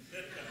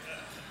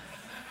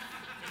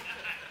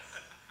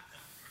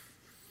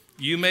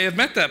 You may have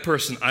met that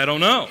person. I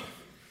don't know.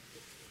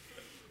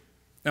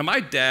 Now,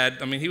 my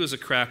dad, he was a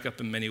crack up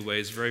in many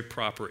ways, very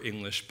proper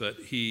English, but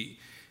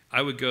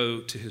I would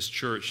go to his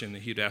church and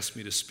he'd ask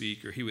me to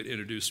speak, or he would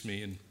introduce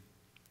me, and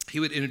he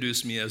would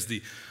introduce me as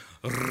the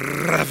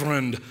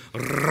Reverend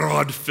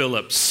Rod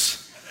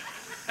Phillips,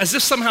 as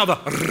if somehow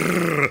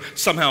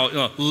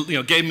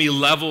gave me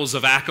levels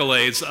of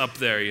accolades up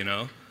there,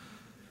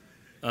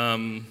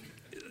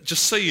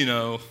 Just so you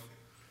know,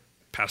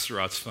 Pastor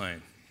Rod's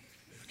fine,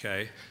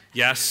 okay?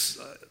 Yes,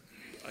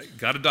 I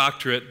got a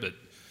doctorate, but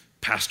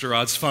Pastor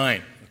Rod's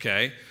fine,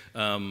 okay?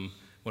 Want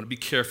to be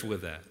careful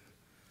with that.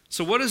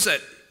 So what is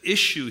that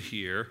issue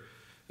here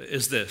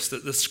is this,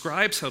 that the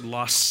scribes had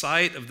lost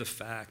sight of the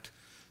fact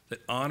that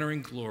honor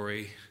and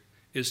glory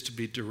is to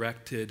be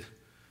directed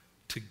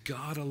to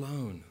God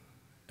alone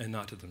and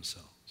not to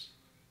themselves.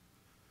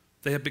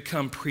 They had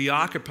become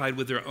preoccupied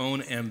with their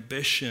own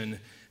ambition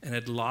and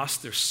had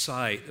lost their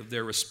sight of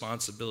their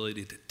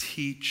responsibility to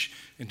teach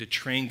and to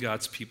train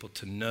God's people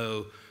to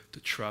know, to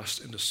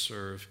trust, and to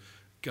serve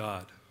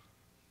God.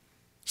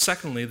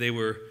 Secondly, they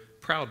were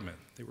proud men.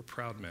 They were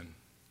proud men.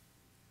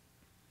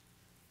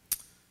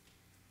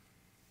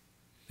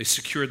 They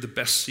secured the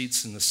best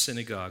seats in the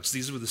synagogues.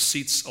 These were the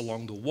seats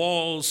along the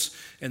walls,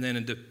 and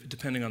then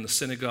depending on the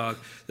synagogue,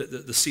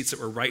 the seats that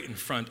were right in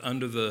front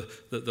under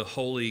the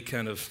holy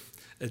kind of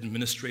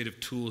administrative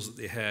tools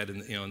that they had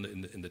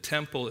in the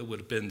temple. It would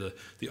have been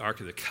the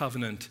Ark of the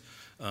Covenant.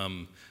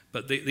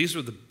 But these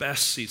were the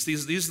best seats.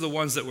 These are the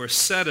ones that were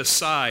set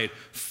aside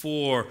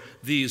for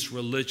these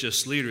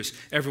religious leaders.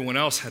 Everyone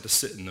else had to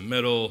sit in the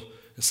middle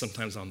and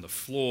sometimes on the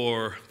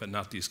floor, but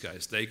not these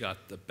guys. They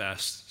got the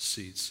best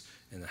seats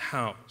in the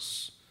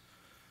house.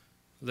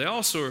 They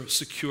also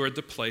secured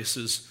the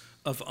places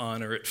of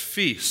honor at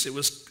feasts. It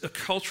was a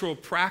cultural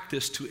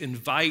practice to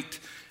invite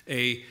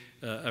a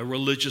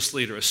religious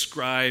leader, a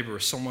scribe or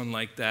someone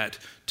like that,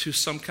 to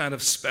some kind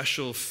of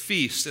special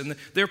feast. And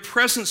their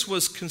presence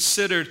was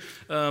considered,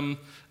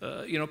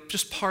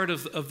 just part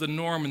of the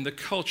norm and the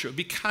culture. It would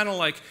be kind of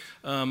like,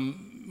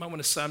 I want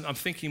to say, I'm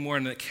thinking more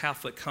in the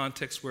Catholic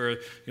context where,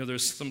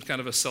 there's some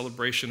kind of a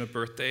celebration of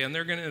birthday, and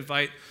they're going to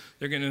invite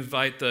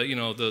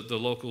the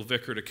local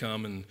vicar to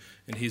come, and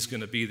he's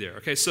going to be there.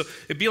 Okay, so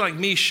it'd be like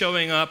me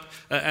showing up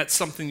at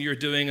something you're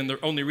doing, and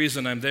the only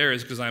reason I'm there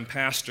is because I'm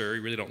pastor.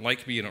 You really don't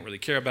like me, you don't really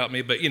care about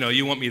me, but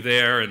you want me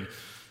there, and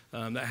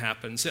that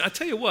happens. And I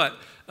tell you what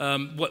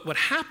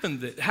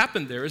happened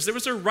there is there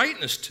was a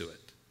rightness to it.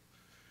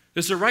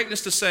 There's a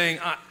rightness to saying,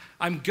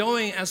 I'm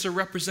going as a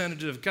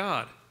representative of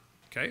God.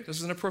 Okay, this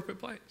is an appropriate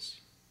place.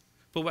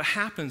 But what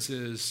happens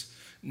is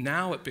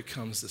now it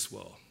becomes this,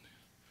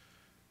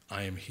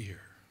 I am here.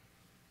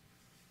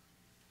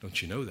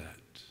 Don't you know that?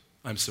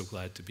 I'm so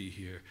glad to be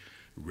here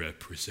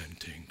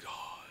representing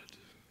God.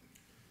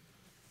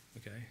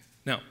 Okay?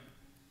 Now,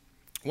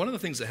 one of the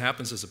things that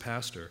happens as a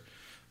pastor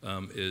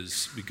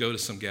is we go to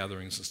some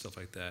gatherings and stuff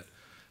like that.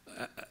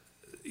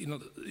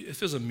 If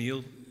there's a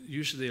meal,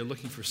 usually they're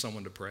looking for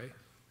someone to pray.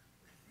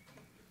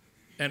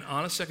 And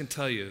honestly, I can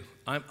tell you,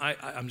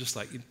 I'm just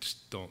like,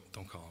 just don't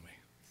call me.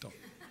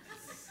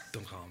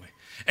 Don't call me.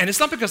 And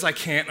it's not because I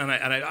can't, and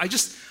I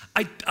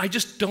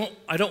just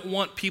don't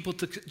want people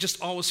to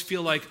just always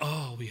feel like,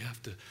 we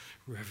have to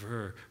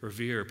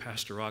revere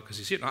Pastor Rod because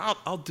he's here. No,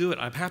 I'll do it.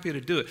 I'm happy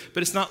to do it.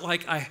 But it's not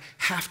like I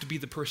have to be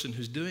the person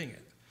who's doing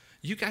it.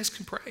 You guys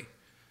can pray.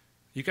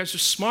 You guys are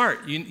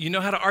smart. You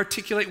know how to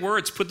articulate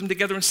words, put them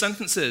together in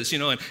sentences,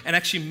 and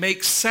actually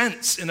make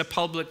sense in a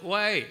public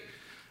way.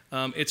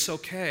 It's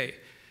okay.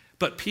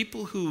 But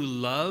people who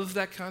love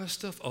that kind of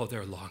stuff,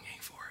 they're longing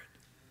for it.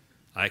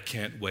 I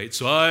can't wait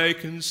so I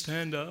can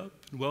stand up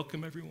and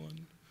welcome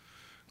everyone.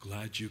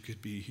 Glad you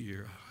could be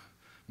here.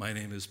 My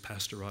name is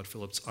Pastor Rod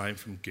Phillips. I'm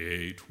from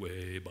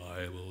Gateway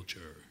Bible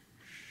Church.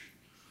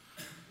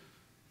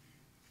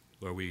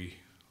 where we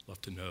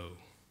love to know,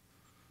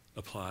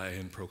 apply,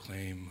 and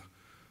proclaim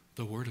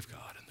the Word of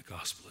God and the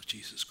gospel of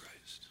Jesus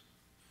Christ.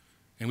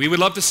 And we would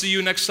love to see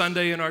you next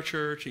Sunday in our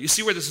church. You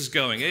see where this is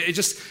going.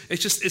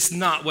 It's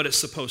not what it's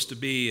supposed to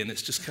be, and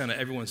it's just kind of,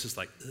 everyone's just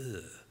like,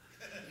 ugh,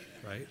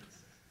 right?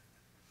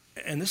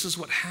 And this is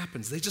what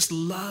happens. They just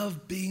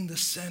love being the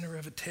center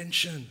of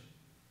attention.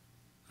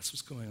 That's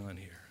what's going on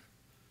here.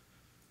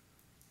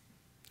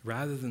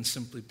 Rather than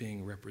simply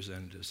being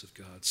representatives of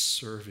God,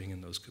 serving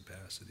in those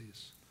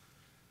capacities.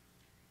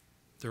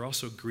 They're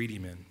also greedy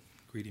men.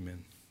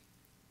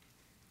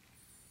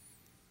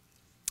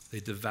 They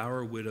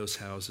devour widows'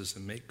 houses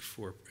and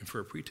for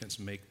a pretense,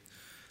 make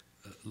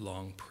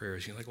long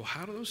prayers. You're like, well,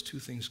 how do those two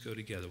things go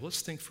together? Well,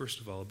 let's think first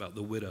of all about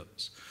the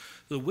widows.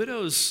 The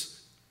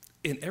widows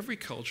in every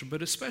culture,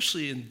 but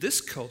especially in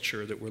this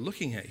culture that we're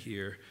looking at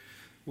here,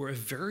 were a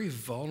very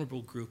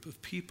vulnerable group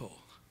of people.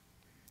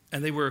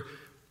 And they were,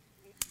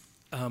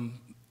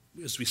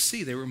 as we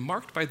see, they were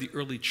marked by the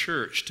early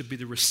church to be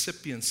the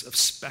recipients of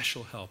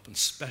special help and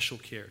special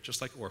care,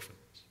 just like orphans.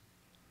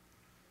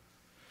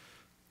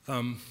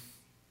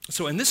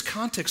 So in this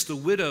context, the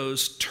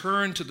widows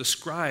turned to the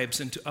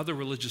scribes and to other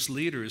religious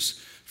leaders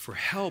for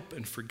help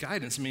and for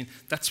guidance. I mean,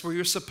 that's where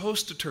you're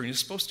supposed to turn. You're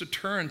supposed to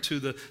turn to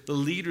the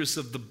leaders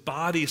of the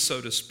body,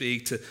 so to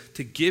speak,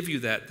 to give you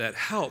that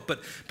help.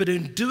 But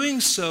in doing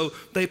so,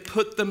 they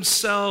put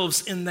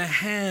themselves in the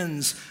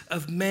hands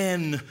of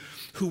men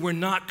who were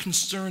not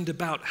concerned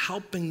about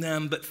helping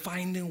them, but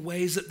finding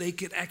ways that they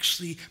could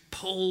actually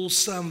pull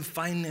some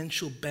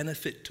financial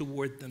benefit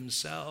toward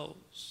themselves.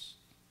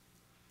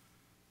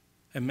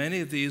 And many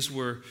of these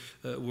were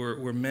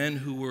men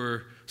who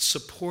were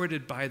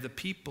supported by the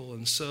people,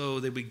 and so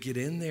they would get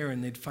in there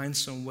and they'd find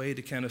some way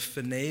to kind of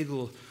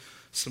finagle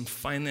some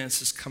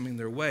finances coming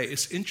their way.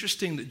 It's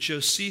interesting that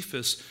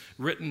Josephus,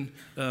 written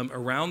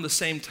around the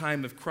same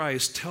time of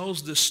Christ,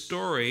 tells this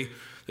story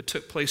that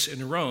took place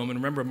in Rome. And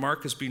remember,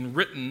 Mark is being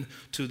written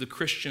to the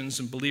Christians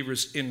and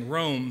believers in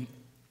Rome.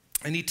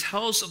 And he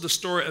tells of the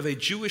story of a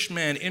Jewish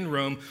man in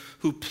Rome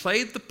who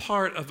played the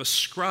part of a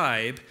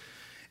scribe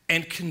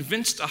and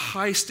convinced a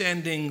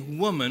high-standing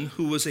woman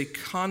who was a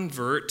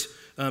convert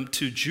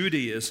to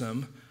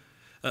Judaism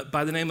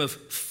by the name of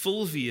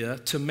Fulvia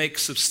to make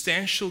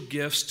substantial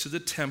gifts to the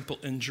temple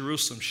in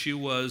Jerusalem. She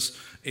was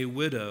a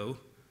widow.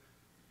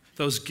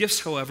 Those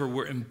gifts, however,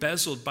 were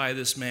embezzled by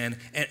this man,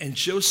 and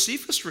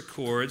Josephus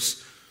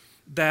records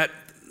that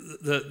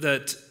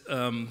the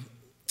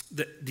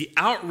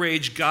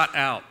outrage got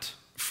out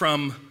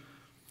from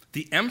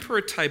the Emperor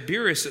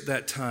Tiberius at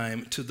that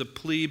time to the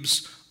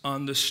plebes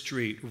on the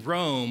street.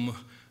 Rome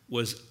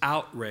was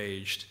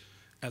outraged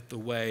at the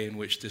way in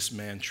which this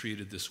man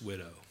treated this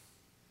widow.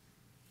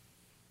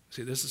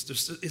 See,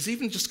 it's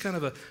even just kind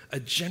of a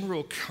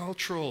general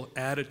cultural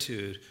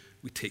attitude.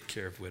 We take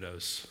care of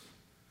widows.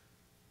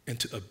 And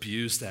to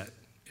abuse that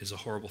is a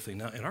horrible thing.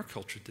 Now, in our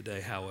culture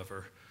today,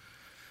 however,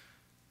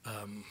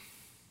 you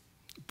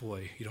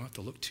don't have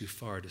to look too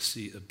far to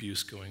see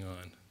abuse going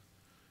on.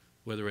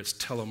 Whether it's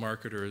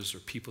telemarketers or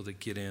people that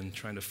get in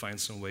trying to find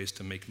some ways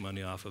to make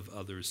money off of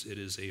others, it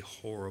is a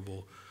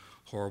horrible,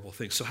 horrible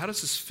thing. So how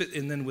does this fit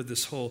in then with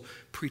this whole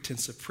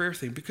pretense of prayer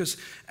thing? Because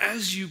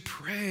as you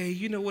pray,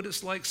 you know what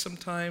it's like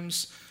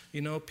sometimes.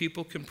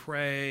 People can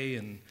pray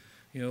and,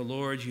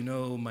 Lord, you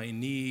know my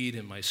need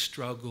and my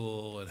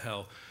struggle and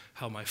how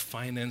my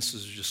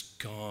finances are just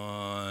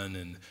gone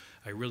and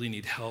I really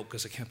need help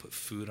because I can't put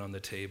food on the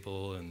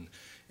table and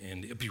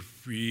it'd be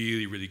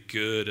really, really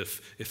good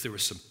if there were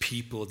some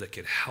people that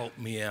could help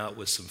me out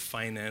with some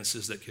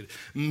finances that could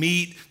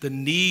meet the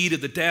need of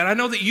the day. And I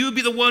know that you would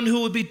be the one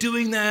who would be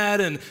doing that.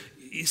 And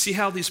you see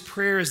how these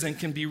prayers then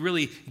can be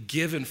really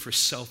given for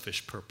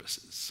selfish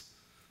purposes.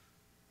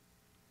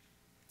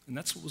 And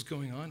that's what was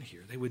going on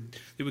here. They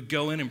would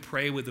go in and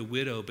pray with the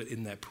widow, but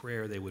in that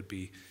prayer they would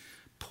be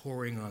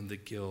pouring on the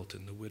guilt,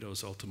 and the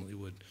widows ultimately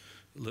would,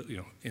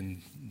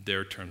 in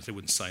their terms, they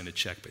wouldn't sign a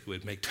check, but they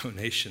would make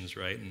donations,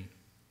 right? And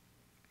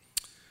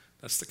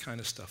that's the kind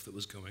of stuff that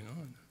was going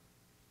on.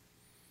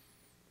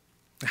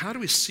 Now, how do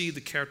we see the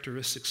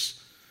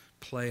characteristics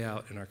play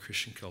out in our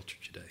Christian culture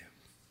today?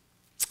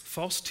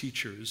 False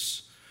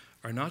teachers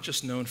are not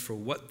just known for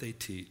what they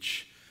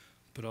teach,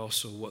 but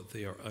also what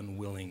they are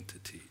unwilling to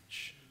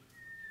teach.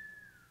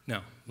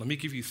 Now, let me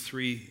give you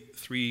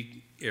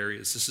three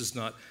areas. This is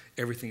not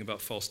everything about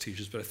false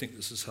teachers, but I think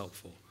this is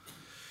helpful.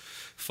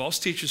 False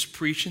teachers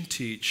preach and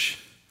teach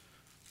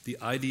the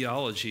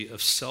ideology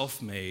of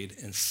self-made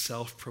and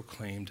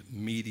self-proclaimed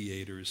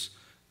mediators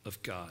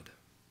of God.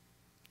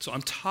 So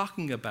I'm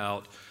talking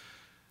about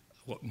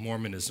what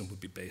Mormonism would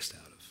be based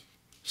out of.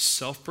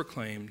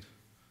 Self-proclaimed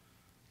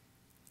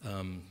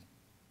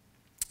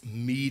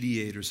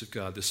mediators of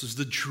God. This is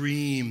the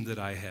dream that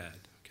I had,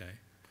 okay?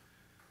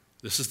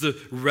 This is the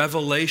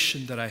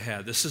revelation that I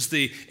had. This is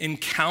the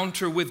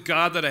encounter with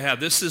God that I had.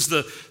 These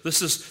are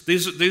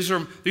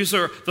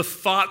the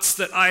thoughts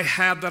that I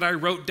had that I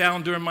wrote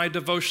down during my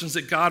devotions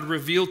that God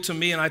revealed to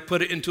me, and I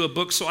put it into a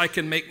book so I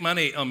can make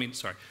money.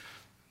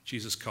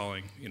 Jesus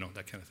calling,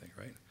 that kind of thing,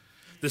 right?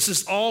 This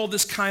is all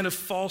this kind of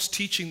false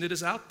teaching that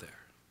is out there.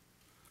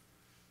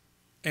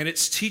 And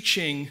it's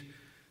teaching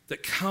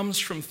that comes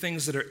from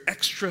things that are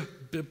extra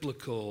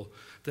biblical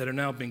that are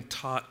now being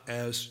taught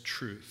as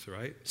truth,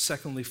 right?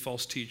 Secondly,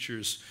 false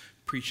teachers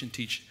preach and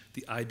teach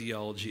the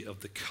ideology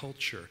of the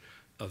culture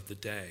of the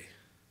day.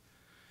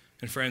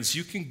 And friends,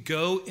 you can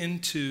go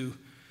into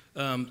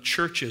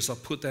churches, I'll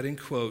put that in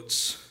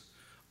quotes,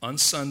 on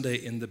Sunday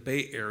in the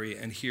Bay Area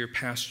and hear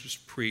pastors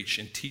preach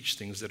and teach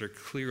things that are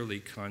clearly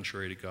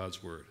contrary to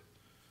God's word.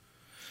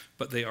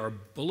 But they are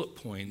bullet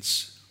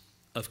points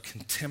of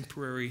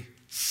contemporary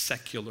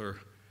secular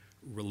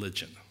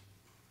religion.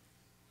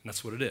 And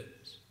that's what it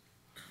is.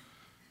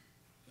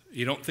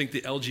 You don't think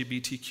the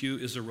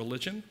LGBTQ is a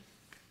religion?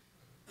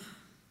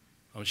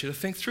 I want you to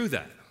think through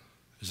that.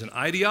 There's an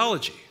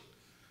ideology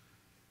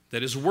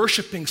that is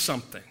worshiping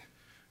something,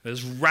 that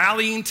is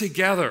rallying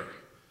together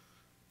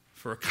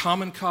for a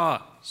common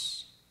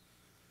cause.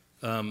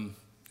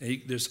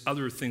 There's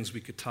other things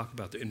we could talk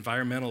about. The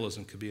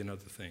environmentalism could be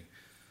another thing.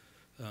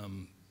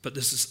 But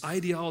there's this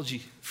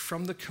ideology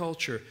from the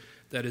culture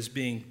that is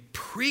being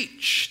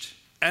preached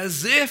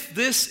as if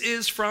this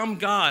is from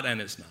God,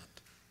 and it's not.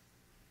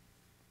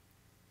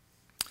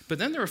 But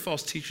then there are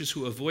false teachers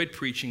who avoid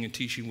preaching and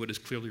teaching what is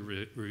clearly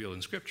revealed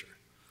in Scripture.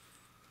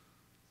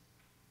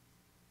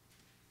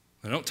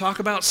 They don't talk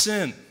about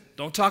sin.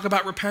 Don't talk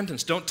about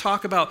repentance. Don't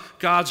talk about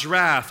God's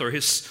wrath or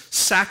his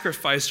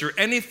sacrifice or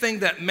anything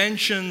that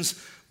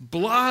mentions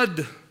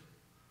blood.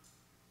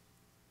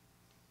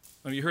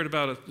 You heard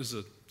about there's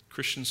a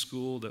Christian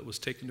school that was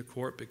taken to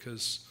court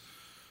because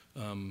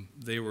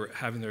they were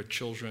having their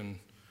children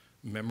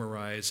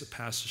memorize a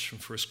passage from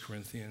 1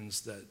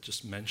 Corinthians that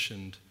just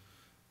mentioned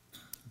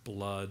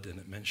blood and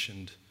it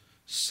mentioned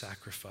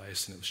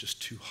sacrifice, and it was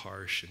just too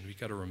harsh, and we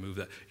got to remove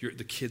that.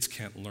 The kids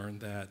can't learn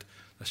that.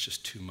 That's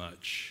just too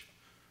much.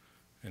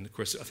 And of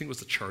course, I think it was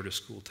the charter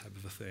school type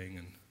of a thing,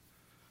 and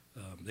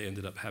they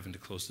ended up having to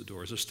close the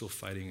doors. They're still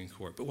fighting in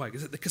court. But why?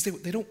 Because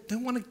they don't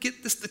want to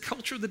get this. The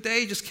culture of the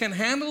day just can't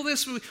handle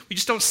this. We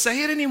just don't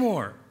say it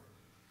anymore.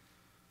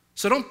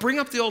 So don't bring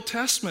up the Old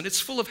Testament.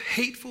 It's full of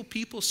hateful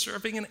people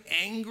serving an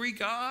angry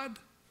God.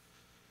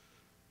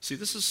 See,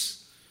 this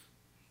is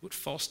what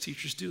false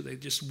teachers do. They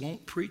just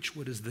won't preach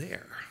what is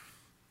there.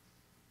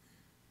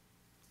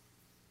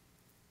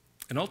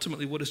 And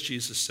ultimately, what does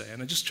Jesus say?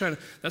 And I'm just trying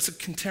to, that's a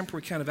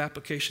contemporary kind of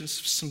application,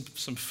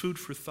 some food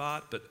for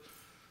thought, but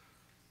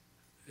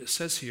it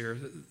says here,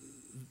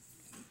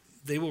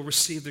 they will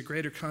receive the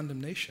greater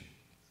condemnation.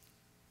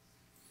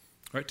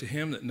 Right? To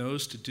him that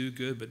knows to do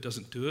good but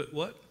doesn't do it,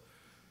 what?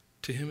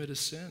 To him it is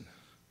sin.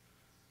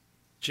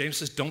 James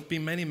says, don't be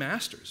many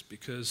masters,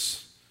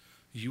 because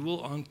you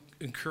will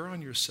incur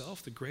on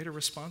yourself the greater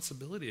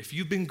responsibility. If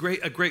you've been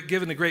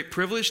given a great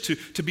privilege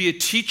to be a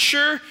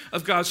teacher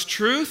of God's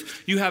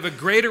truth, you have a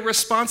greater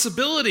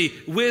responsibility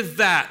with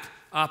that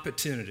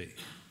opportunity.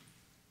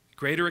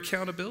 Greater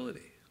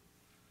accountability.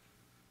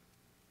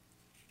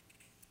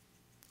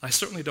 I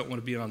certainly don't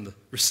want to be on the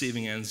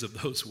receiving ends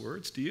of those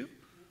words, do you?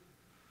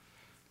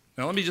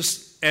 Now let me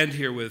just end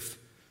here with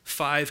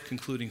 5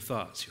 concluding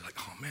thoughts. You're like,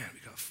 oh man,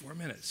 we got 4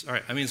 minutes. All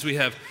right, that means we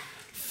have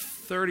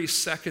 30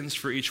 seconds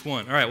for each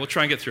one. All right, we'll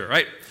try and get through it,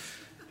 right?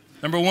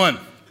 Number 1,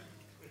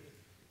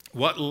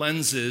 what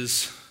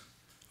lens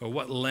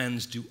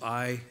do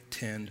I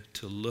tend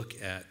to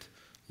look at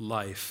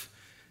life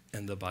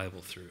and the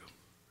Bible through?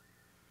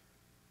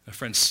 Now,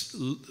 friends,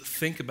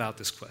 think about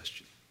this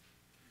question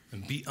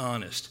and be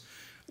honest.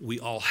 We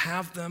all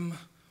have them.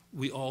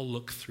 We all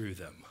look through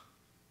them.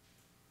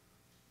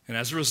 And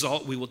as a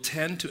result, we will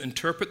tend to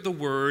interpret the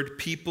word,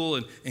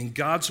 people, and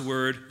God's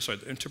word,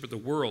 interpret the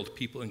world,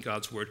 people, and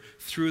God's word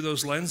through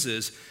those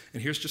lenses.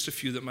 And here's just a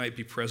few that might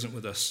be present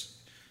with us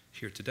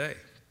here today.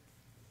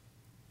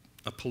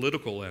 A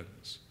political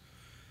lens.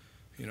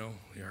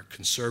 You're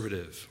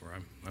conservative, or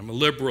I'm a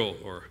liberal,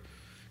 or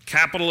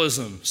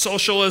capitalism,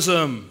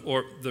 socialism,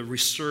 or the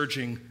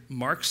resurging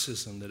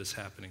Marxism that is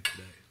happening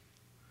today.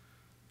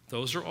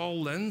 Those are all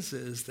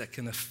lenses that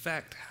can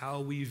affect how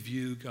we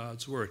view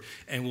God's word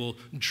and will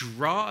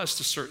draw us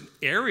to certain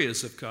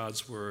areas of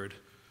God's word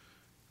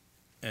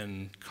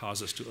and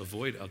cause us to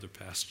avoid other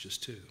passages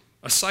too.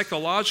 A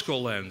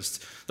psychological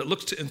lens that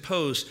looks to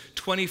impose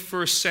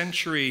 21st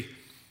century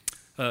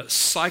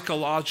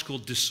psychological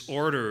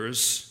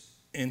disorders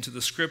into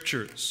the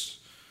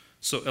scriptures.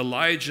 So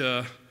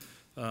Elijah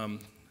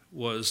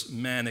was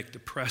manic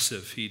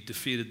depressive. He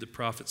defeated the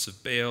prophets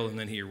of Baal, and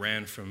then he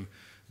ran from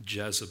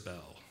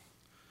Jezebel.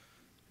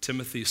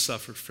 Timothy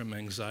suffered from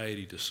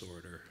anxiety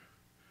disorder.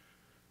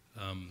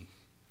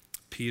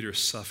 Peter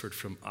suffered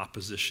from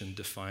opposition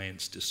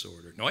defiance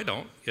disorder. No, I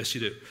don't. Yes,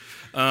 you do.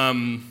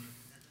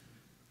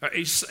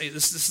 This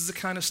is the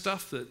kind of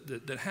stuff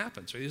that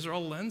happens. Right? These are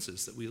all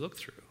lenses that we look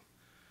through.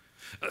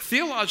 A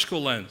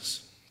theological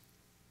lens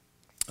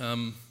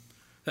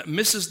that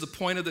misses the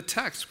point of the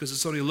text because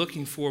it's only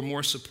looking for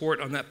more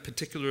support on that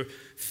particular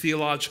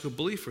theological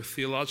belief or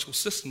theological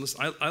system.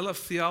 Listen, I love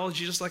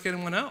theology just like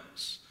anyone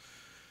else.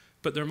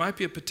 But there might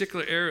be a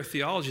particular area of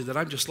theology that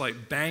I'm just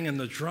like banging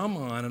the drum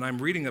on, and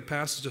I'm reading a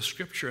passage of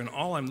Scripture, and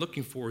all I'm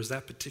looking for is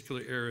that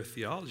particular area of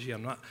theology.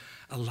 I'm not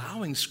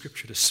allowing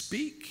Scripture to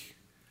speak.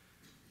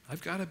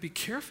 I've got to be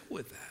careful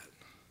with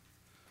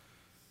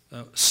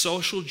that.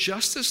 Social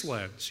justice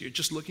lens. You're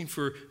just looking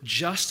for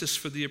justice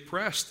for the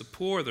oppressed, the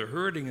poor, the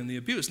hurting, and the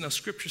abused. Now,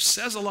 Scripture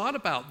says a lot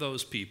about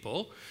those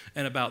people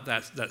and about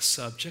that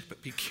subject,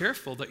 but be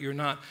careful that you're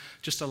not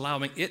just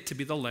allowing it to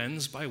be the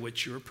lens by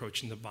which you're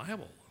approaching the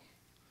Bible.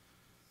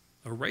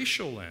 A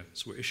racial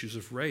lens where issues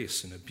of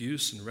race and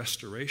abuse and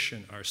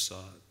restoration are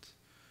sought.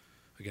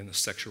 Again, the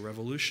sexual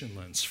revolution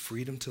lens,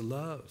 freedom to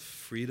love,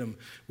 freedom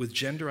with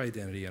gender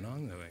identity and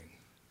ongoing.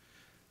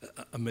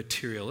 A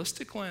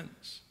materialistic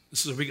lens.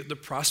 This is where we get the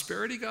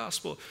prosperity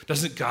gospel.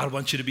 Doesn't God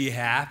want you to be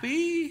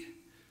happy?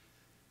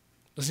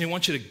 Doesn't he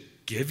want you to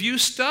give you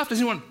stuff?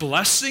 Doesn't he want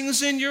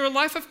blessings in your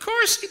life? Of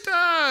course he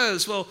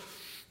does. Well,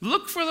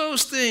 look for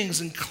those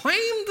things and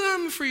claim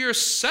them for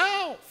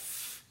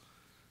yourself.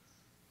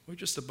 We're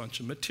just a bunch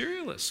of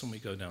materialists when we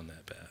go down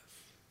that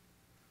path.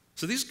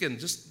 So these, again,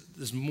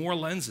 there's more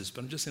lenses,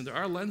 but I'm just saying there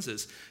are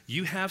lenses.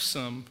 You have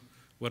some.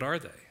 What are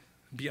they?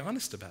 Be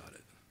honest about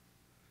it.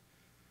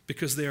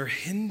 Because they are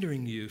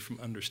hindering you from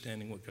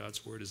understanding what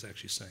God's word is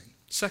actually saying.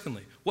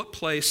 Secondly, what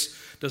place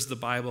does the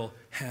Bible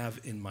have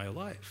in my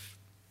life?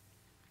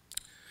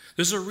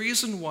 There's a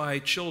reason why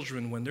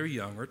children, when they're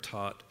young, are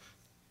taught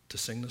to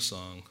sing the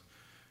song,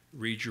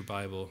 read your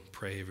Bible,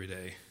 pray every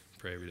day,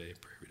 pray every day,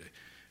 pray every day.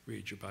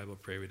 Read your Bible,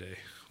 pray every day.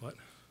 What?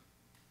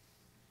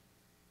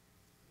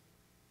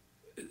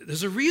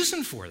 There's a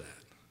reason for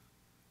that.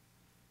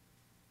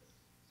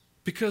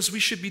 Because we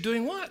should be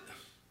doing what?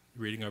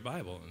 Reading our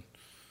Bible and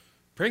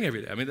praying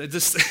every day. I mean,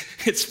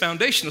 it's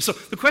foundational. So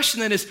the question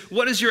then is,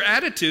 what is your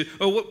attitude,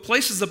 or what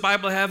place does the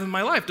Bible have in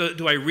my life?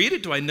 Do I read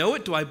it? Do I know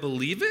it? Do I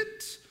believe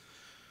it?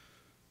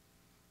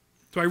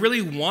 Do I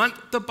really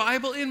want the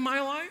Bible in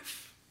my life?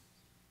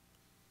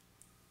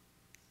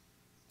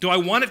 Do I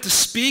want it to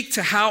speak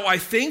to how I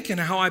think and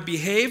how I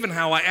behave and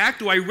how I act?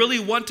 Do I really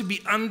want to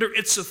be under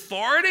its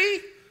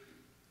authority?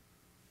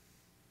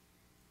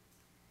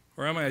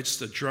 Or am I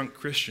just a drunk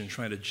Christian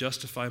trying to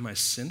justify my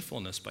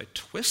sinfulness by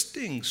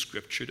twisting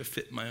Scripture to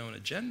fit my own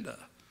agenda?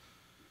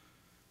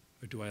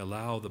 Or do I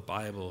allow the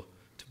Bible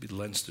to be the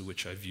lens through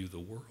which I view the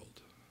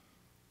world?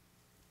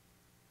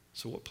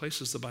 So what place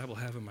does the Bible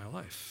have in my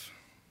life?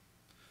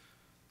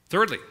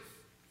 Thirdly,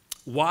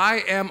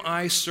 why am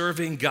I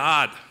serving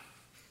God?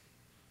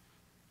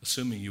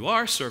 Assuming you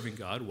are serving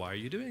God, why are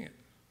you doing it?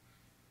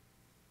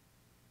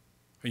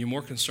 Are you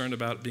more concerned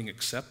about being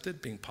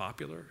accepted, being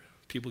popular,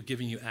 people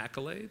giving you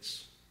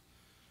accolades?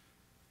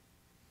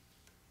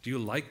 Do you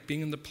like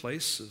being in the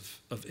place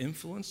of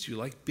influence? Do you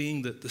like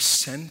being the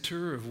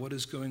center of what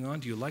is going on?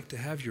 Do you like to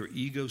have your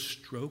ego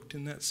stroked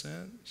in that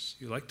sense?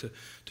 Do you like to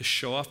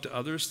show off to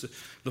others, to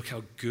look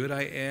how good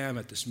I am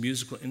at this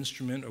musical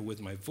instrument, or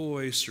with my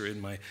voice, or in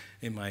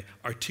my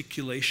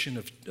articulation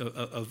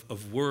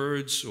of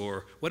words,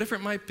 or whatever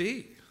it might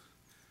be?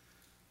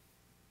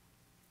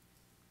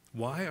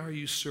 Why are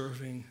you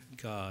serving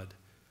God?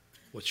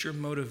 What's your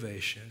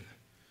motivation?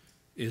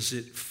 Is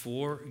it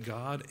for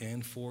God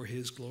and for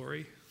His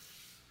glory?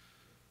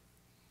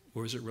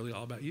 Or is it really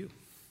all about you?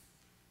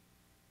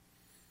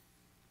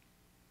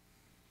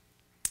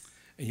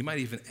 And you might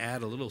even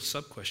add a little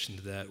sub-question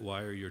to that.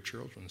 Why are your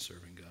children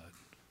serving God?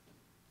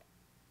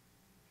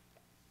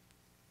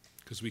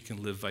 Because we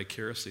can live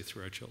vicariously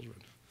through our children.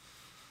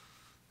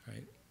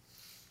 Right?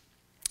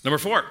 Number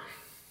 4.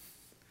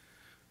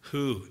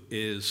 Who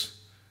is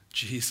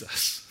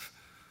Jesus?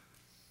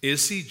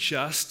 Is he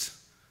just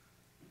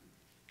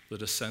the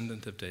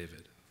descendant of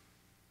David?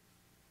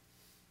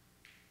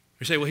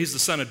 You say, well, he's the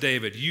son of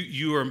David.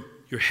 You're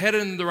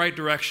headed in the right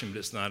direction, but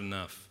it's not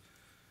enough.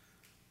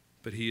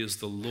 But he is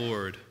the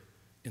Lord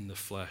in the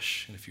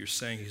flesh. And if you're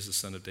saying he's the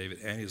son of David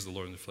and he's the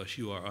Lord in the flesh,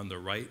 you are on the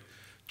right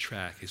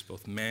track. He's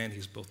both man,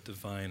 he's both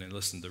divine. And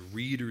listen, the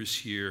readers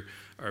here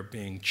are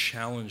being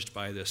challenged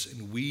by this,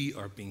 and we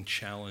are being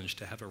challenged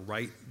to have a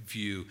right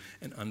view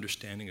and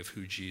understanding of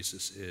who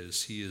Jesus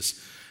is. He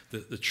is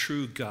the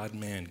true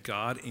God-man,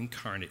 God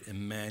incarnate,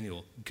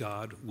 Emmanuel,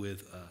 God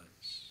with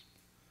us.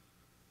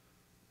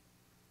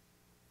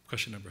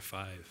 Question number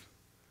 5.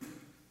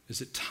 Is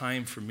it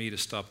time for me to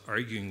stop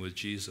arguing with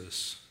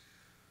Jesus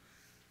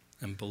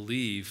and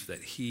believe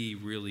that he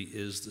really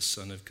is the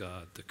Son of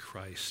God, the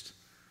Christ,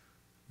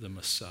 the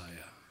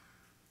Messiah?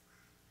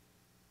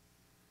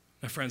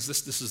 Now, friends,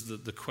 this is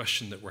the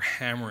question that we're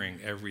hammering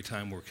every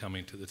time we're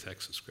coming to the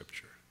text of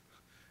Scripture,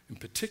 in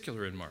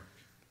particular in Mark.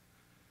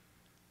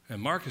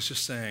 And Mark is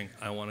just saying,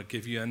 I want to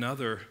give you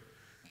another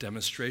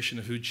demonstration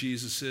of who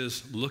Jesus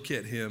is. Look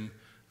at him.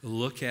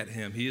 Look at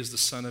him. He is the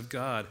Son of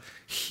God.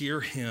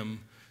 Hear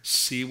him.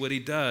 See what he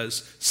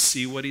does.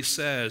 See what he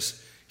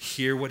says.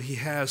 Hear what he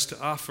has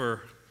to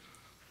offer.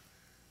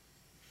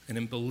 And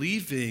in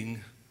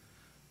believing,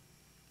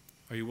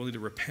 are you willing to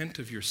repent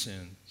of your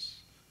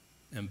sins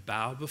and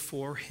bow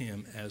before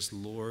him as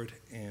Lord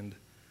and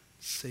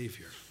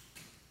Savior?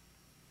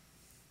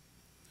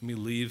 Let me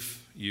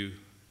leave you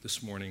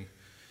this morning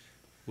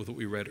with what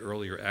we read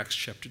earlier, Acts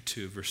chapter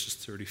 2, verses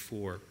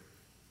 34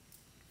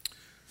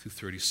 through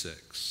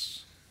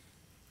 36.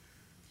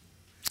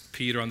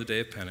 Peter on the day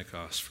of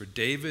Pentecost, for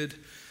David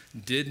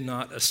did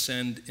not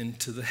ascend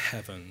into the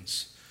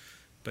heavens,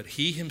 but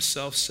he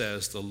himself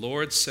says, the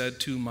Lord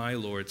said to my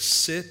Lord,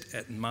 sit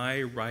at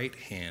my right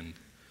hand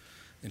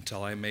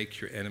until I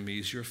make your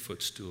enemies your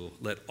footstool.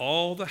 Let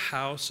all the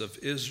house of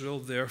Israel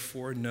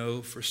therefore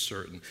know for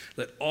certain.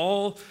 Let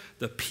all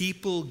the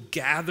people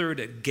gathered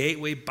at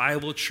Gateway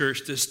Bible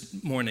Church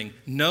this morning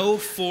know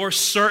for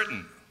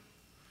certain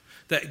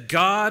that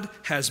God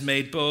has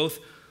made both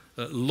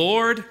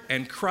Lord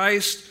and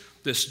Christ,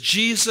 this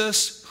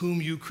Jesus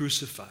whom you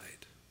crucified.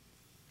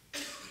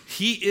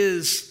 He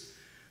is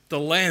the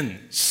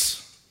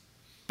lens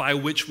by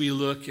which we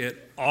look at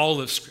all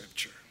of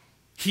Scripture.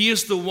 He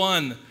is the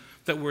one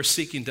that we're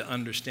seeking to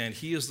understand.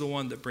 He is the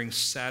one that brings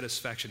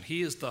satisfaction.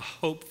 He is the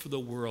hope for the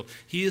world.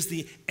 He is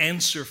the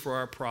answer for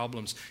our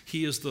problems.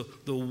 He is the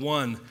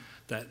one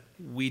that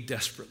we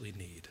desperately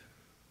need.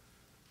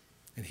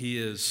 And he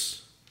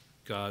is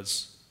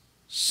God's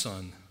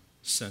Son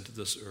sent to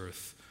this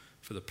earth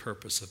for the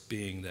purpose of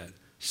being that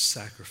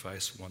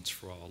sacrifice once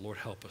for all. Lord,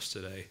 help us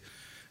today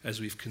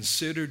as we've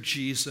considered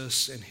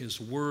Jesus and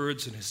his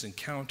words and his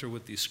encounter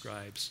with these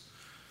scribes,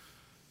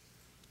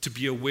 to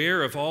be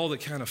aware of all the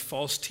kind of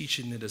false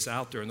teaching that is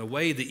out there and the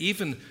way that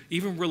even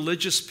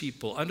religious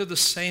people under the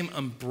same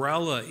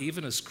umbrella,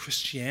 even as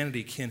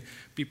Christianity, can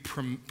be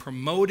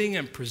promoting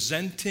and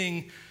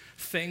presenting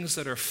things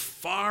that are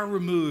far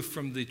removed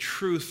from the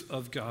truth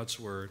of God's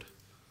word.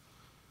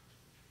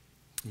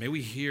 May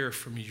we hear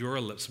from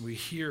your lips, and we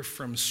hear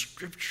from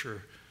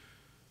Scripture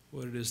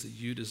what it is that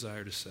you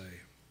desire to say.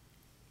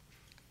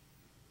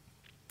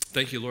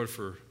 Thank you, Lord,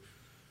 for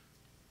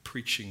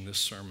preaching this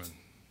sermon.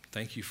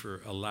 Thank you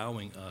for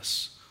allowing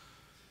us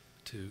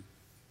to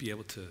be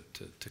able to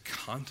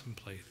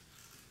contemplate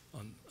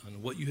on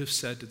what you have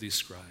said to these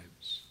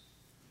scribes.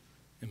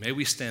 And may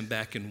we stand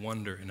back in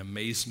wonder and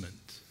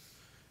amazement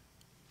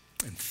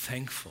and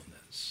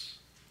thankfulness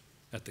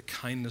at the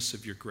kindness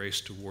of your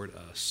grace toward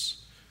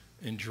us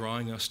in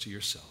drawing us to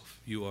yourself.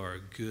 You are a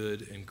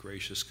good and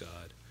gracious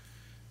God,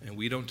 and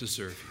we don't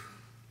deserve you,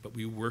 but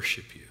we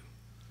worship you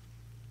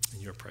in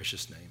your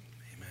precious name.